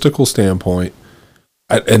statistical standpoint,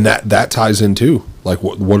 and that ties in too. Like,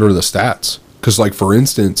 what are the stats? Because, like, for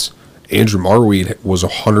instance, Andrew Marweed was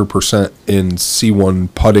 100% in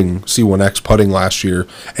C1X putting last year,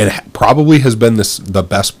 and probably has been the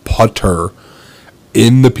best putter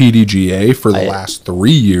in the PDGA for the last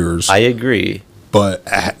 3 years. I agree, but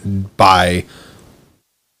by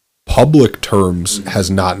public terms,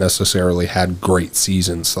 has not necessarily had great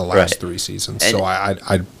seasons the last 3 seasons. And so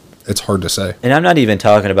I it's hard to say. And I'm not even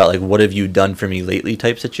talking about like what have you done for me lately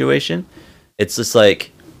type situation. It's just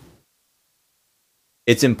like,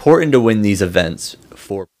 it's important to win these events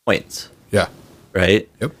for points. Yeah. Right?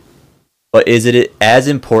 Yep. But is it as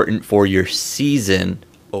important for your season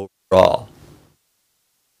overall?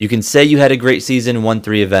 You can say you had a great season, won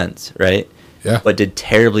 3 events, right? Yeah. But did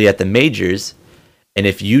terribly at the majors. And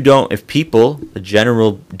if people, the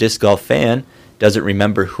general disc golf fan, doesn't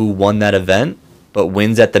remember who won that event, but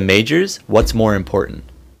wins at the majors, what's more important?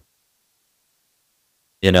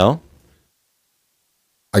 You know?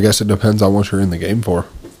 I guess it depends on what you're in the game for.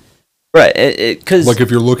 Right. Because like, if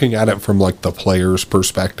you're looking at it from like the player's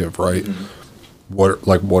perspective, right? What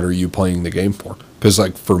are you playing the game for? Because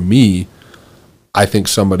like for me, I think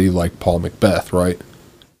somebody like Paul Macbeth, right?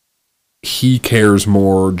 He cares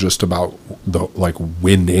more just about the like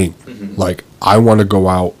winning. Like, I want to go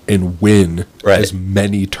out and win as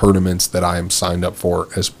many tournaments that I am signed up for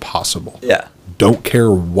as possible. Yeah. Don't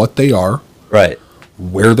care what they are. Right.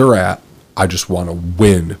 Where they're at. I just want to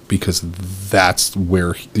win because that's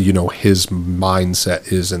where, his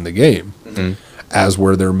mindset is in the game. As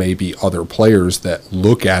where there may be other players that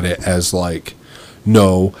look at it as like,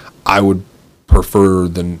 no, I would prefer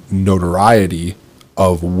the notoriety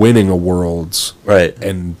of winning a Worlds, right,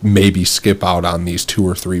 and maybe skip out on these 2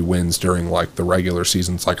 or 3 wins during like the regular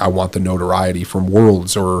seasons. Like, I want the notoriety from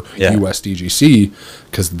Worlds or USDGC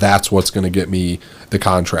because that's what's going to get me the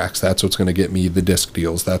contracts. That's what's going to get me the disc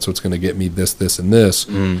deals. That's what's going to get me this, this, and this.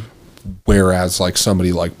 Whereas like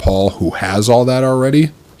somebody like Paul, who has all that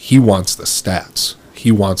already, he wants the stats.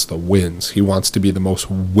 He wants the wins. He wants to be the most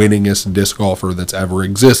winningest disc golfer that's ever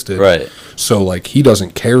existed. Right. So, like, he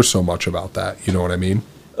doesn't care so much about that. You know what I mean?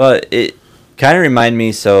 It kind of reminded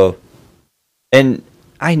me, and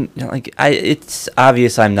it's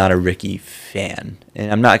obvious I'm not a Ricky fan,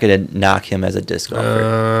 and I'm not going to knock him as a disc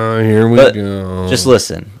golfer. Here we go. Just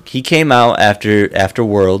listen. He came out after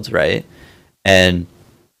Worlds, right? And,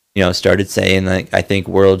 started saying, like, I think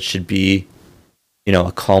Worlds should be,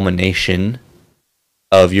 a culmination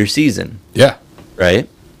of your season. Yeah. Right?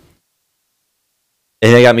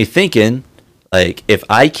 And it got me thinking, like, if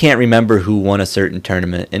I can't remember who won a certain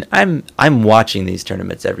tournament, and I'm watching these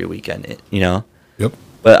tournaments every weekend, Yep.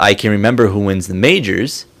 But I can remember who wins the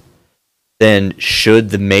majors, then should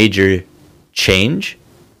the major change?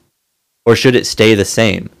 Or should it stay the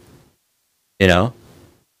same?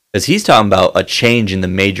 Because he's talking about a change in the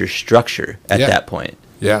major structure at that point.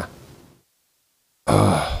 Yeah.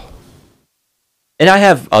 And I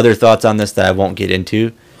have other thoughts on this that I won't get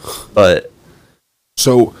into, but...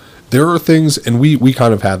 So, there are things, and we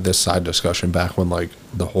kind of had this side discussion back when, like,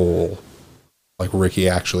 the whole, like, Ricky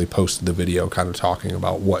actually posted the video kind of talking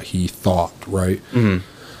about what he thought, right? Mm-hmm.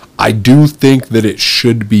 I do think that it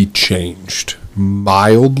should be changed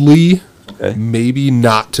mildly, maybe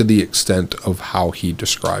not to the extent of how he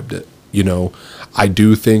described it. I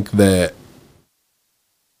do think that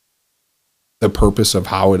the purpose of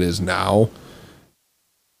how it is now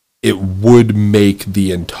it would make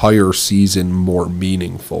the entire season more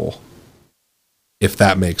meaningful. If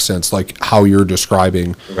that makes sense, like how you're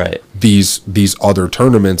describing right. these other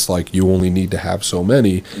tournaments, like you only need to have so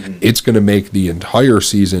many, it's going to make the entire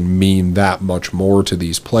season mean that much more to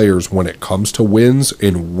these players when it comes to wins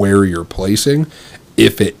and where you're placing,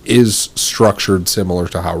 if it is structured similar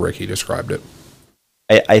to how Ricky described it.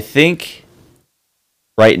 I think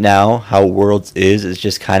right now how Worlds is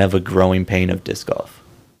just kind of a growing pain of disc golf,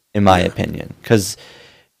 in my opinion. Because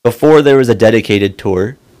before there was a dedicated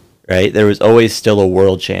tour, right, there was always still a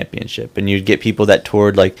world championship, and you'd get people that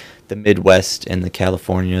toured like the Midwest and the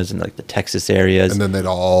Californias and like the Texas areas, And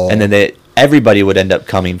then everybody would end up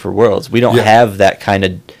coming for Worlds. We don't have that kind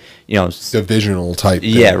of, divisional type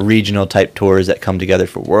thing. Yeah, regional type tours that come together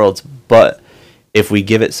for Worlds. But if we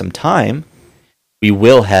give it some time, we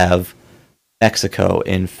will have Mexico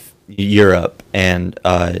and Europe and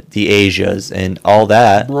the Asias and all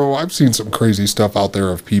that. Bro, I've seen some crazy stuff out there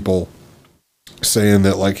of people saying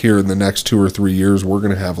that like here in the next 2 or 3 years we're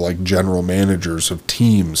going to have like general managers of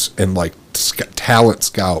teams and like talent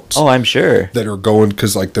scouts. Oh, I'm sure. That are going,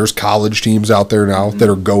 because like there's college teams out there now that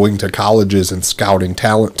are going to colleges and scouting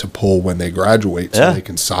talent to pull when they graduate so they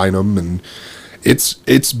can sign them, and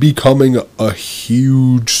it's becoming a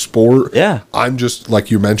huge sport. Yeah. I'm just, like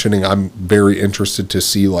you're mentioning, I'm very interested to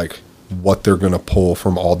see like what they're going to pull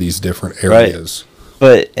from all these different areas. Right.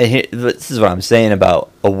 But this is what I'm saying about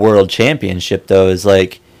a world championship, though, is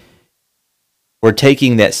like we're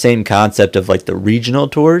taking that same concept of like the regional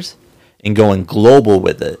tours and going global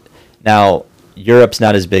with it. Now, Europe's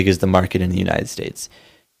not as big as the market in the United States,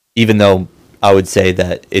 even though I would say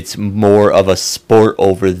that it's more of a sport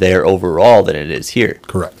over there overall than it is here.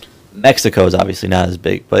 Correct. Mexico is obviously not as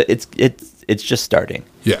big, but it's just starting.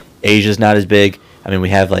 Yeah. Asia's not as big. I mean, we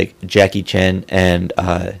have like Jackie Chen and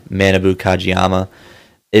Manabu Kajiyama.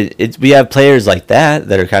 We have players like that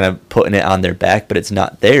are kind of putting it on their back, but it's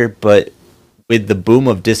not there. But with the boom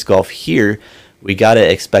of disc golf here, we got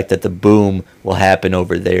to expect that the boom will happen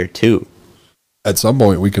over there too. At some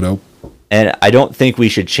point, we could hope. And I don't think we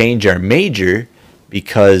should change our major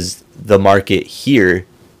because the market here,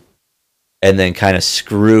 and then kind of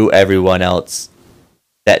screw everyone else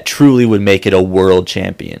that truly would make it a world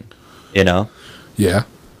champion, Yeah.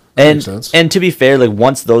 And to be fair, like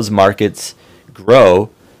once those markets grow,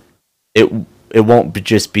 it won't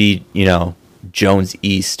just be, Jones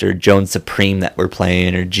East or Jones Supreme that we're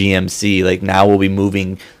playing or GMC. Like now we'll be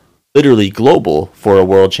moving literally global for a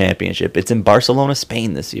world championship. It's in Barcelona,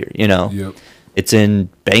 Spain this year, Yep. It's in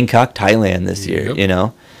Bangkok, Thailand this year,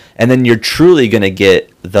 and then you're truly going to get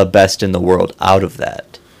the best in the world out of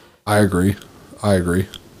that. I agree.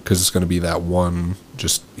 Because it's going to be that one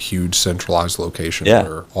just huge centralized location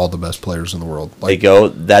where all the best players in the world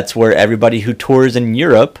That's where everybody who tours in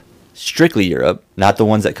Europe, strictly Europe, not the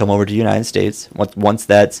ones that come over to the United States, once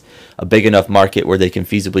that's a big enough market where they can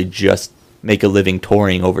feasibly just make a living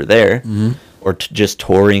touring over there or just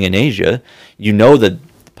touring in Asia, that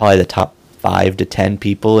probably the top 5 to 10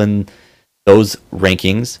 people in those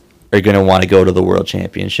rankings are going to want to go to the World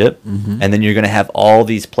Championship. And then you're going to have all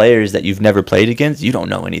these players that you've never played against, you don't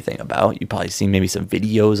know anything about. You probably seen maybe some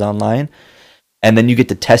videos online. And then you get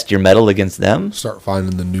to test your mettle against them. Start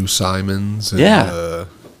finding the new Simons. And,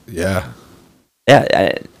 Yeah.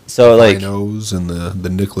 So like Rhinos and the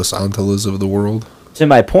Nicholas Antelas of the world. So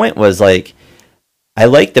my point was like, I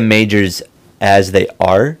like the majors as they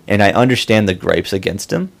are, and I understand the gripes against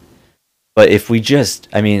them. But if we just,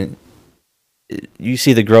 you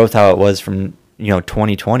see the growth how it was from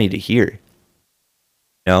 2020 to here.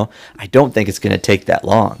 I don't think it's going to take that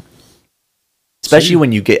long, especially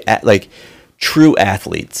when you get like true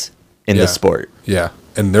athletes in the sport. Yeah,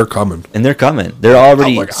 and they're coming. They're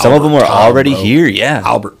already. Like some of them are already here. Yeah,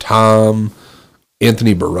 Albert Tom,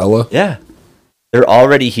 Anthony Barella. Yeah, they're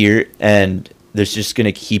already here, and they're just going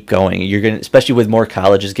to keep going. You're going to, especially with more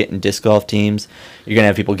colleges getting disc golf teams, you're going to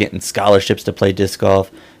have people getting scholarships to play disc golf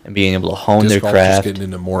and being able to hone their craft. Just getting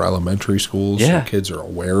into more elementary schools, so kids are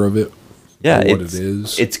aware of it. Yeah, what it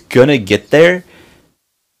is. It's going to get there.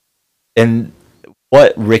 And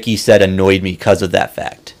what Ricky said annoyed me because of that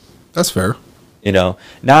fact. That's fair.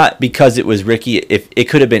 Not because it was Ricky. If it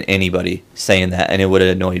could have been anybody saying that, and it would have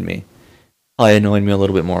annoyed me. It annoyed me a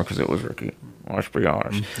little bit more because it was Ricky. Let's be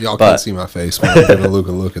honest. Y'all can't see my face, but I'm giving Luke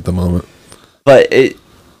a look at the moment. But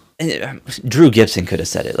Drew Gibson could have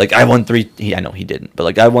said it. Like, I won 3. I know he didn't, but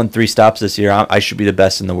like, I won 3 stops this year. I should be the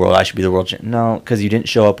best in the world. I should be the world champion. No, because you didn't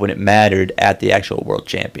show up when it mattered at the actual world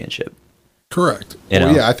championship. Correct.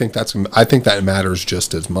 Yeah, I think that matters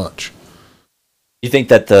just as much. You think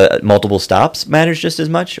that the multiple stops matters just as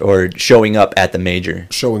much, or showing up at the major?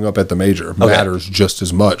 Showing up at the major matters just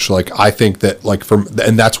as much. Like, I think that, like,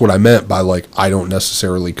 and that's what I meant by, like, I don't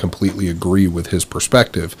necessarily completely agree with his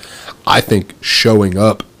perspective. I think showing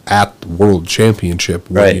up at the World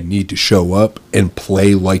Championship where you need to show up and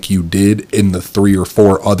play like you did in the 3 or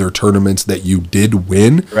 4 other tournaments that you did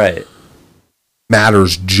win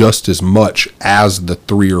matters just as much as the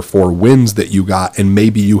 3 or 4 wins that you got, and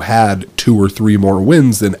maybe you had 2 or 3 more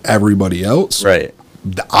wins than everybody else.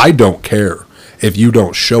 I don't care if you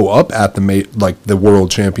don't show up at the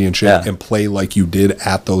World Championship and play like you did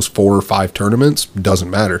at those 4 or 5 tournaments. Doesn't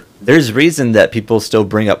matter. There's reason that people still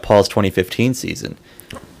bring up Paul's 2015 season.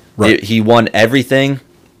 He won everything,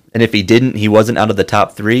 and if he didn't, he wasn't out of the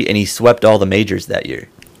top 3, and he swept all the majors that year.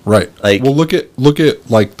 Right. Like, well, look at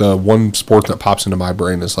like the one sport that pops into my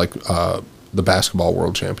brain is like the basketball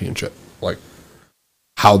World Championship. Like,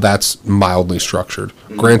 how that's mildly structured.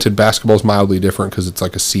 Granted, basketball's mildly different because it's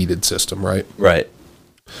like a seeded system, right? Right.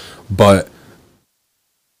 But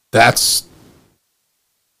those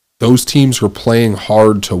teams are playing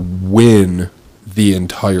hard to win the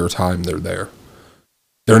entire time they're there.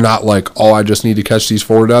 They're not like, oh, I just need to catch these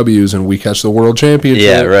 4 W's and we catch the World Championship.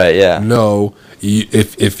 Yeah, right, yeah. No,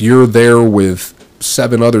 if you're there with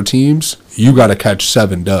 7 other teams, you got to catch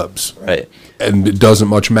 7 dubs. Right. And it doesn't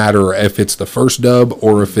much matter if it's the first dub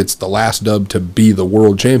or if it's the last dub to be the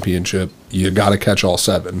World Championship. You got to catch all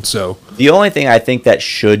 7. So the only thing I think that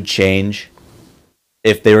should change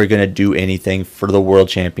if they were going to do anything for the World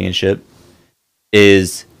Championship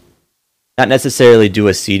is not necessarily do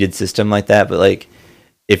a seeded system like that, but like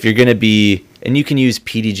if you're going to be, and you can use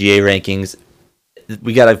PDGA rankings,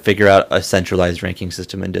 we got to figure out a centralized ranking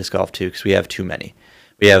system in disc golf too, because we have too many.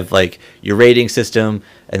 We have like your rating system,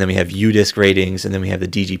 and then we have UDisc ratings, and then we have the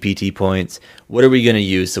DGPT points. What are we going to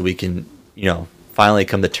use so we can, finally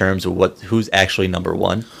come to terms with who's actually number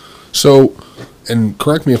 1? So, and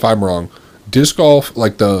correct me if I'm wrong, disc golf,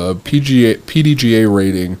 like the PDGA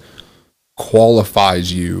rating,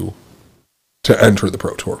 qualifies you to enter the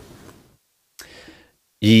Pro Tour.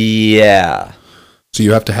 Yeah. So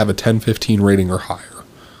you have to have a 10-15 rating or higher.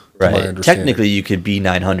 Right. Technically, you could be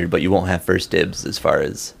 900, but you won't have first dibs as far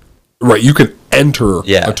as... Right, you can enter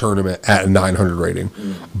a tournament at a 900 rating,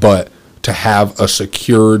 but to have a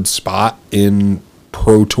secured spot in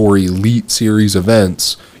Pro Tour Elite Series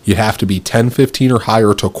events, you have to be 10-15 or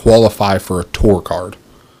higher to qualify for a tour card,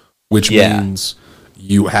 which means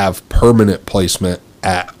you have permanent placement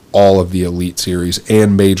at all of the Elite Series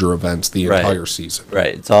and major events the entire season.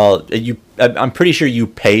 Right. It's all I'm pretty sure you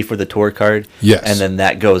pay for the tour card. Yes. And then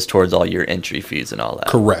that goes towards all your entry fees and all that.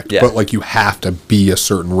 Correct. Yeah. But like you have to be a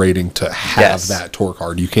certain rating to have that tour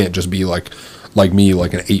card. You can't just be like me,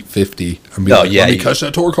 like an 850. And be let me catch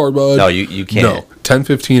that tour card, bud. No, you can't. No,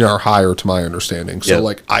 10-15 are higher to my understanding. So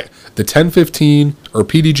like the 10-15 or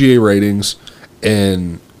PDGA ratings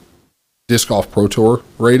and Disc Golf Pro Tour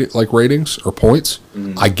ratings or points,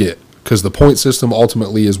 I get, because the point system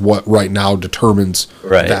ultimately is what right now determines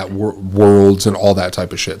that worlds and all that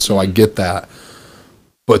type of shit. So I get that,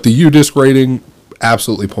 but the UDisc rating,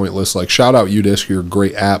 absolutely pointless. Like, shout out UDisc, you're a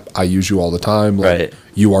great app. I use you all the time. Like,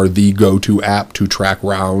 you are the go-to app to track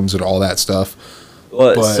rounds and all that stuff.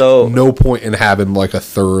 But no point in having like a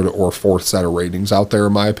 3rd or 4th set of ratings out there,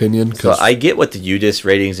 in my opinion. So I get what the UDisc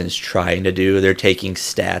ratings is trying to do. They're taking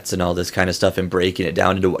stats and all this kind of stuff and breaking it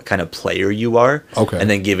down into what kind of player you are. Okay. And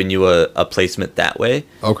then giving you a placement that way.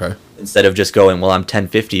 Okay. Instead of just going, well, I'm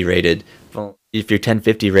 1050 rated. Well, if you're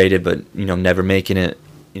 1050 rated, but never making it,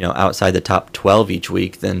 outside the top 12 each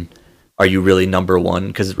week, then are you really number 1?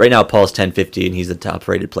 Because right now Paul's 1050 and he's the top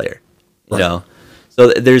rated player. You know.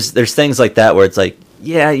 So there's things like that where it's like,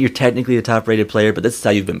 yeah, you're technically a top-rated player, but this is how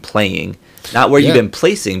you've been playing. Not where you've been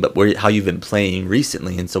placing, but how you've been playing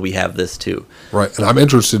recently, and so we have this too. Right, and I'm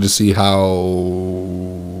interested to see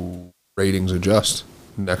how ratings adjust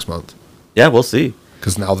next month. Yeah, we'll see.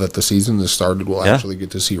 Because now that the season has started, we'll actually get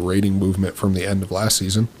to see rating movement from the end of last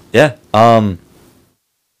season. Yeah. But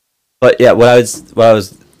yeah, what I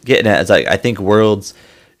was getting at is like I think Worlds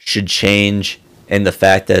should change in the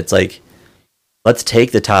fact that it's like, let's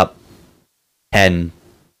take the top 10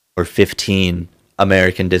 or 15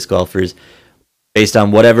 American disc golfers based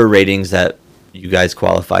on whatever ratings that you guys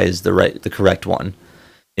qualify as the correct one.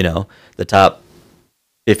 The top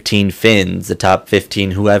 15 Finns, the top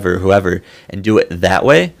 15 whoever, and do it that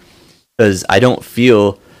way. Because I don't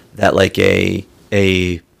feel that like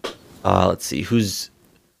let's see, who's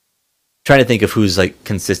trying to think of who's like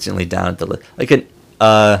consistently down at the list. Like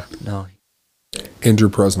no. Andrew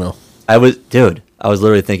Presnell. I was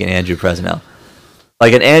literally thinking Andrew Presnell.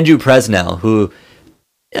 Like an Andrew Presnell who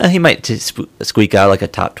Yeah, he might squeak out like a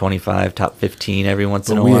top 25, top 15 every once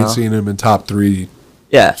in a we while. ain't seen him in top 3.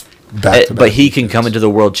 Yeah. Back-to-back But he can weekends. come into the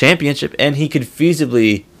world championship and he could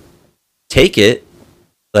feasibly take it.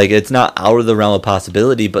 Like, it's not out of the realm of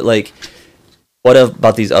possibility, but like, what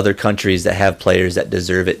about these other countries that have players that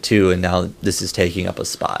deserve it too? And now this is taking up a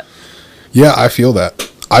spot. Yeah, I feel that.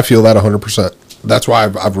 I feel that 100%. That's why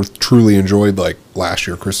I've truly enjoyed like last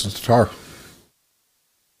year, Kristen Tatar.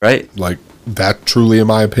 Right? Like that truly, in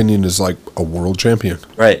my opinion, is like a world champion.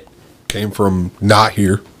 Right. Came from not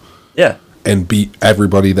here Yeah. and beat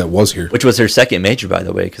everybody that was here. Which was her second major, by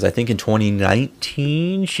the way, because I think in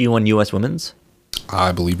 2019 she won U.S. Women's.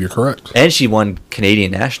 I believe you're correct. And she won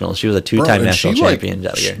Canadian Nationals. She was a two-time and national she, like, champion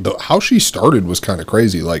that year. how she started was kind of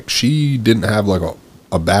crazy. Like she didn't have like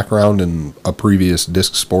a background in a previous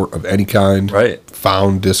disc sport of any kind. Right.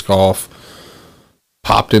 Found disc golf,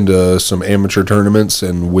 popped into some amateur tournaments,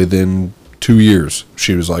 and within 2 years,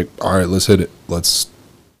 she was like, all right, let's hit it. Let's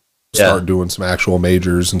start doing some actual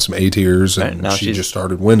majors and some A tiers. Right, And now she she's- just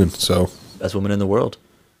started winning. So Best woman in the world.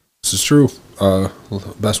 this is true.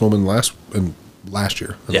 Best woman last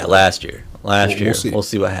year. Yeah, last year. Last We'll year. see. We'll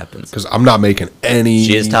see what happens. Because I'm not making any.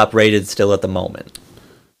 She is top rated still at the moment.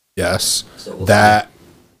 Yes. So we'll that,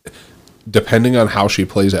 depending on how she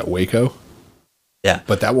plays at Waco, Yeah.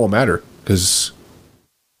 but that won't matter because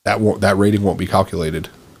that rating won't be calculated.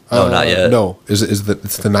 No, not yet. No, it's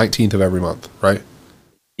the 19th of every month, right?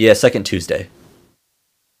 Yeah, second Tuesday.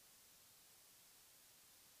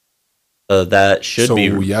 So that should So, be.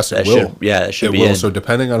 yes, it that will. It should It be will. in. So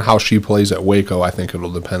depending on how she plays at Waco, I think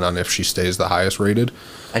it'll depend on if she stays the highest rated.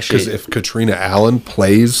 Because Actually, if Katrina Allen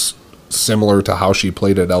plays similar to how she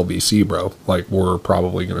played at LBC, bro, like we're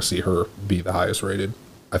probably going to see her be the highest rated.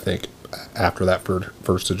 I think after that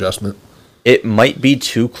first adjustment. it might be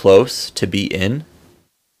too close to be in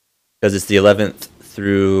because it's the 11th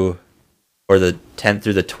through, or the 10th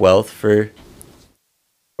through the 12th for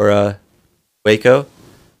Waco,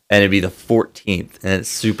 and it'd be the 14th, and it's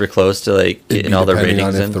super close to like It'd getting be all the depending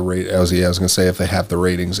ratings on in. if the rate. I was going to say if they have the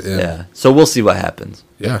ratings in. Yeah, so we'll see what happens.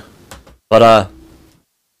 Yeah. But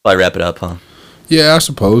probably wrap it up, huh? Yeah, I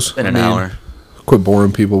suppose. Been an hour. Quit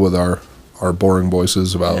boring people with our boring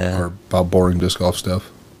voices about Yeah. about boring disc golf stuff.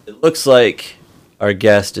 It looks like our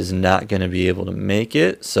guest is not going to be able to make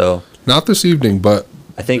it, so Not this evening, but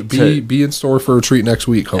I think be in store for a treat next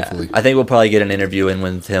week. Hopefully, I think we'll probably get an interview in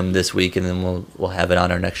with him this week, and then we'll have it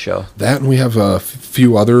on our next show. that and we have a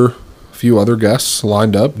few other guests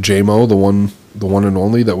lined up. JMO, the one and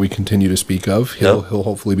only that we continue to speak of. He'll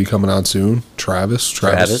hopefully be coming on soon. Travis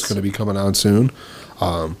is going to be coming on soon.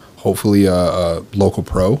 Hopefully a local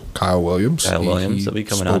pro, Kyle Williams. Kyle Williams will be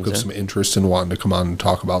coming on spoke of soon. some interest in wanting to come on and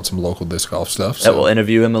talk about some local disc golf stuff. Yeah, we'll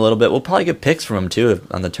interview him a little bit. We'll probably get picks from him too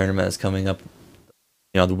on the tournament that's coming up.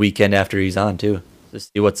 The weekend after he's on too.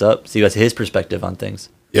 Just see what's up. See what's his perspective on things.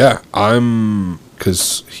 Yeah,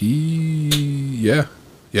 because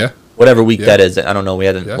yeah. Whatever week Yeah. that is, I don't know. We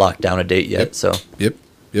haven't Yeah. locked down a date yet. Yep. So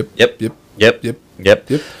Yep. Yep.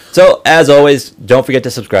 So as always, don't forget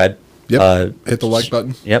to subscribe. Yep. Hit the like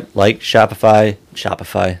button. Yep. Like Shopify.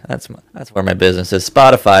 That's where my business is.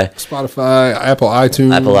 Spotify. Spotify, Apple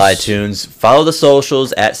iTunes. Follow the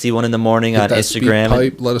socials at C1 in the morning Hit on that speak Instagram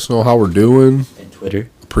pipe. Let us know how we're doing. and Twitter.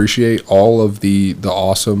 Appreciate all of the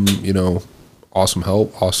awesome, awesome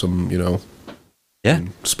help, awesome, Yeah.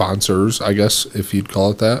 sponsors, I guess, if you'd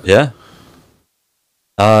call it that. Yeah.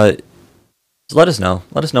 So let us know.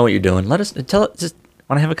 Let us know what you're doing. Just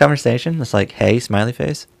want to have a conversation. It's like, hey, smiley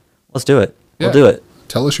face. Let's do it. We'll Yeah. do it.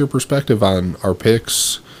 Tell us your perspective on our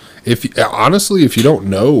picks. If you don't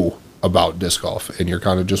know about disc golf and you're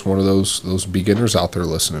kind of just one of those beginners out there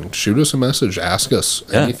listening, shoot us a message, ask us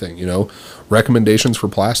anything, recommendations for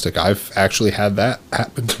plastic. I've actually had that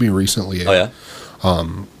happen to me recently. Oh yeah.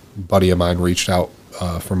 Buddy of mine reached out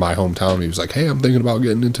from my hometown. He was like, hey, I'm thinking about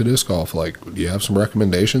getting into disc golf. Like, do you have some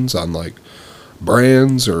recommendations on like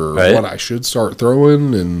brands or what I should start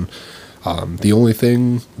throwing? And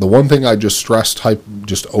the one thing I just stressed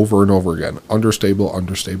just over and over again: understable.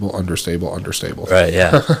 Right.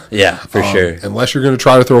 Yeah. Yeah. For sure. Unless you're going to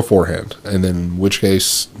try to throw forehand, and then in which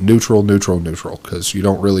case neutral, because you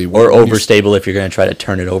don't really Or overstable if you're going to try to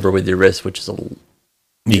turn it over with your wrist, which is a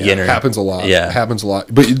beginner. happens a lot. Yeah. Happens a lot.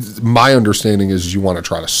 But my understanding is you want to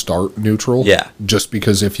try to start neutral. Yeah. Just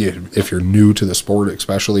because if you're new to the sport,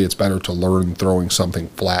 especially, it's better to learn throwing something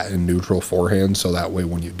flat and neutral forehand, so that way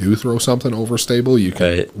when you do throw something overstable, you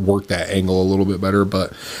can work that angle a little bit better.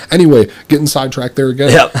 But anyway, getting sidetracked there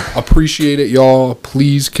again. Yep. Appreciate it, y'all.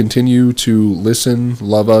 Please continue to listen,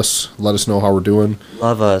 love us, let us know how we're doing.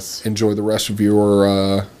 Love us. Enjoy the rest of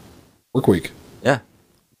your work week. Yeah.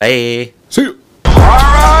 Bye. See you. All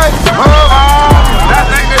right, move on.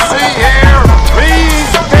 Nothing to see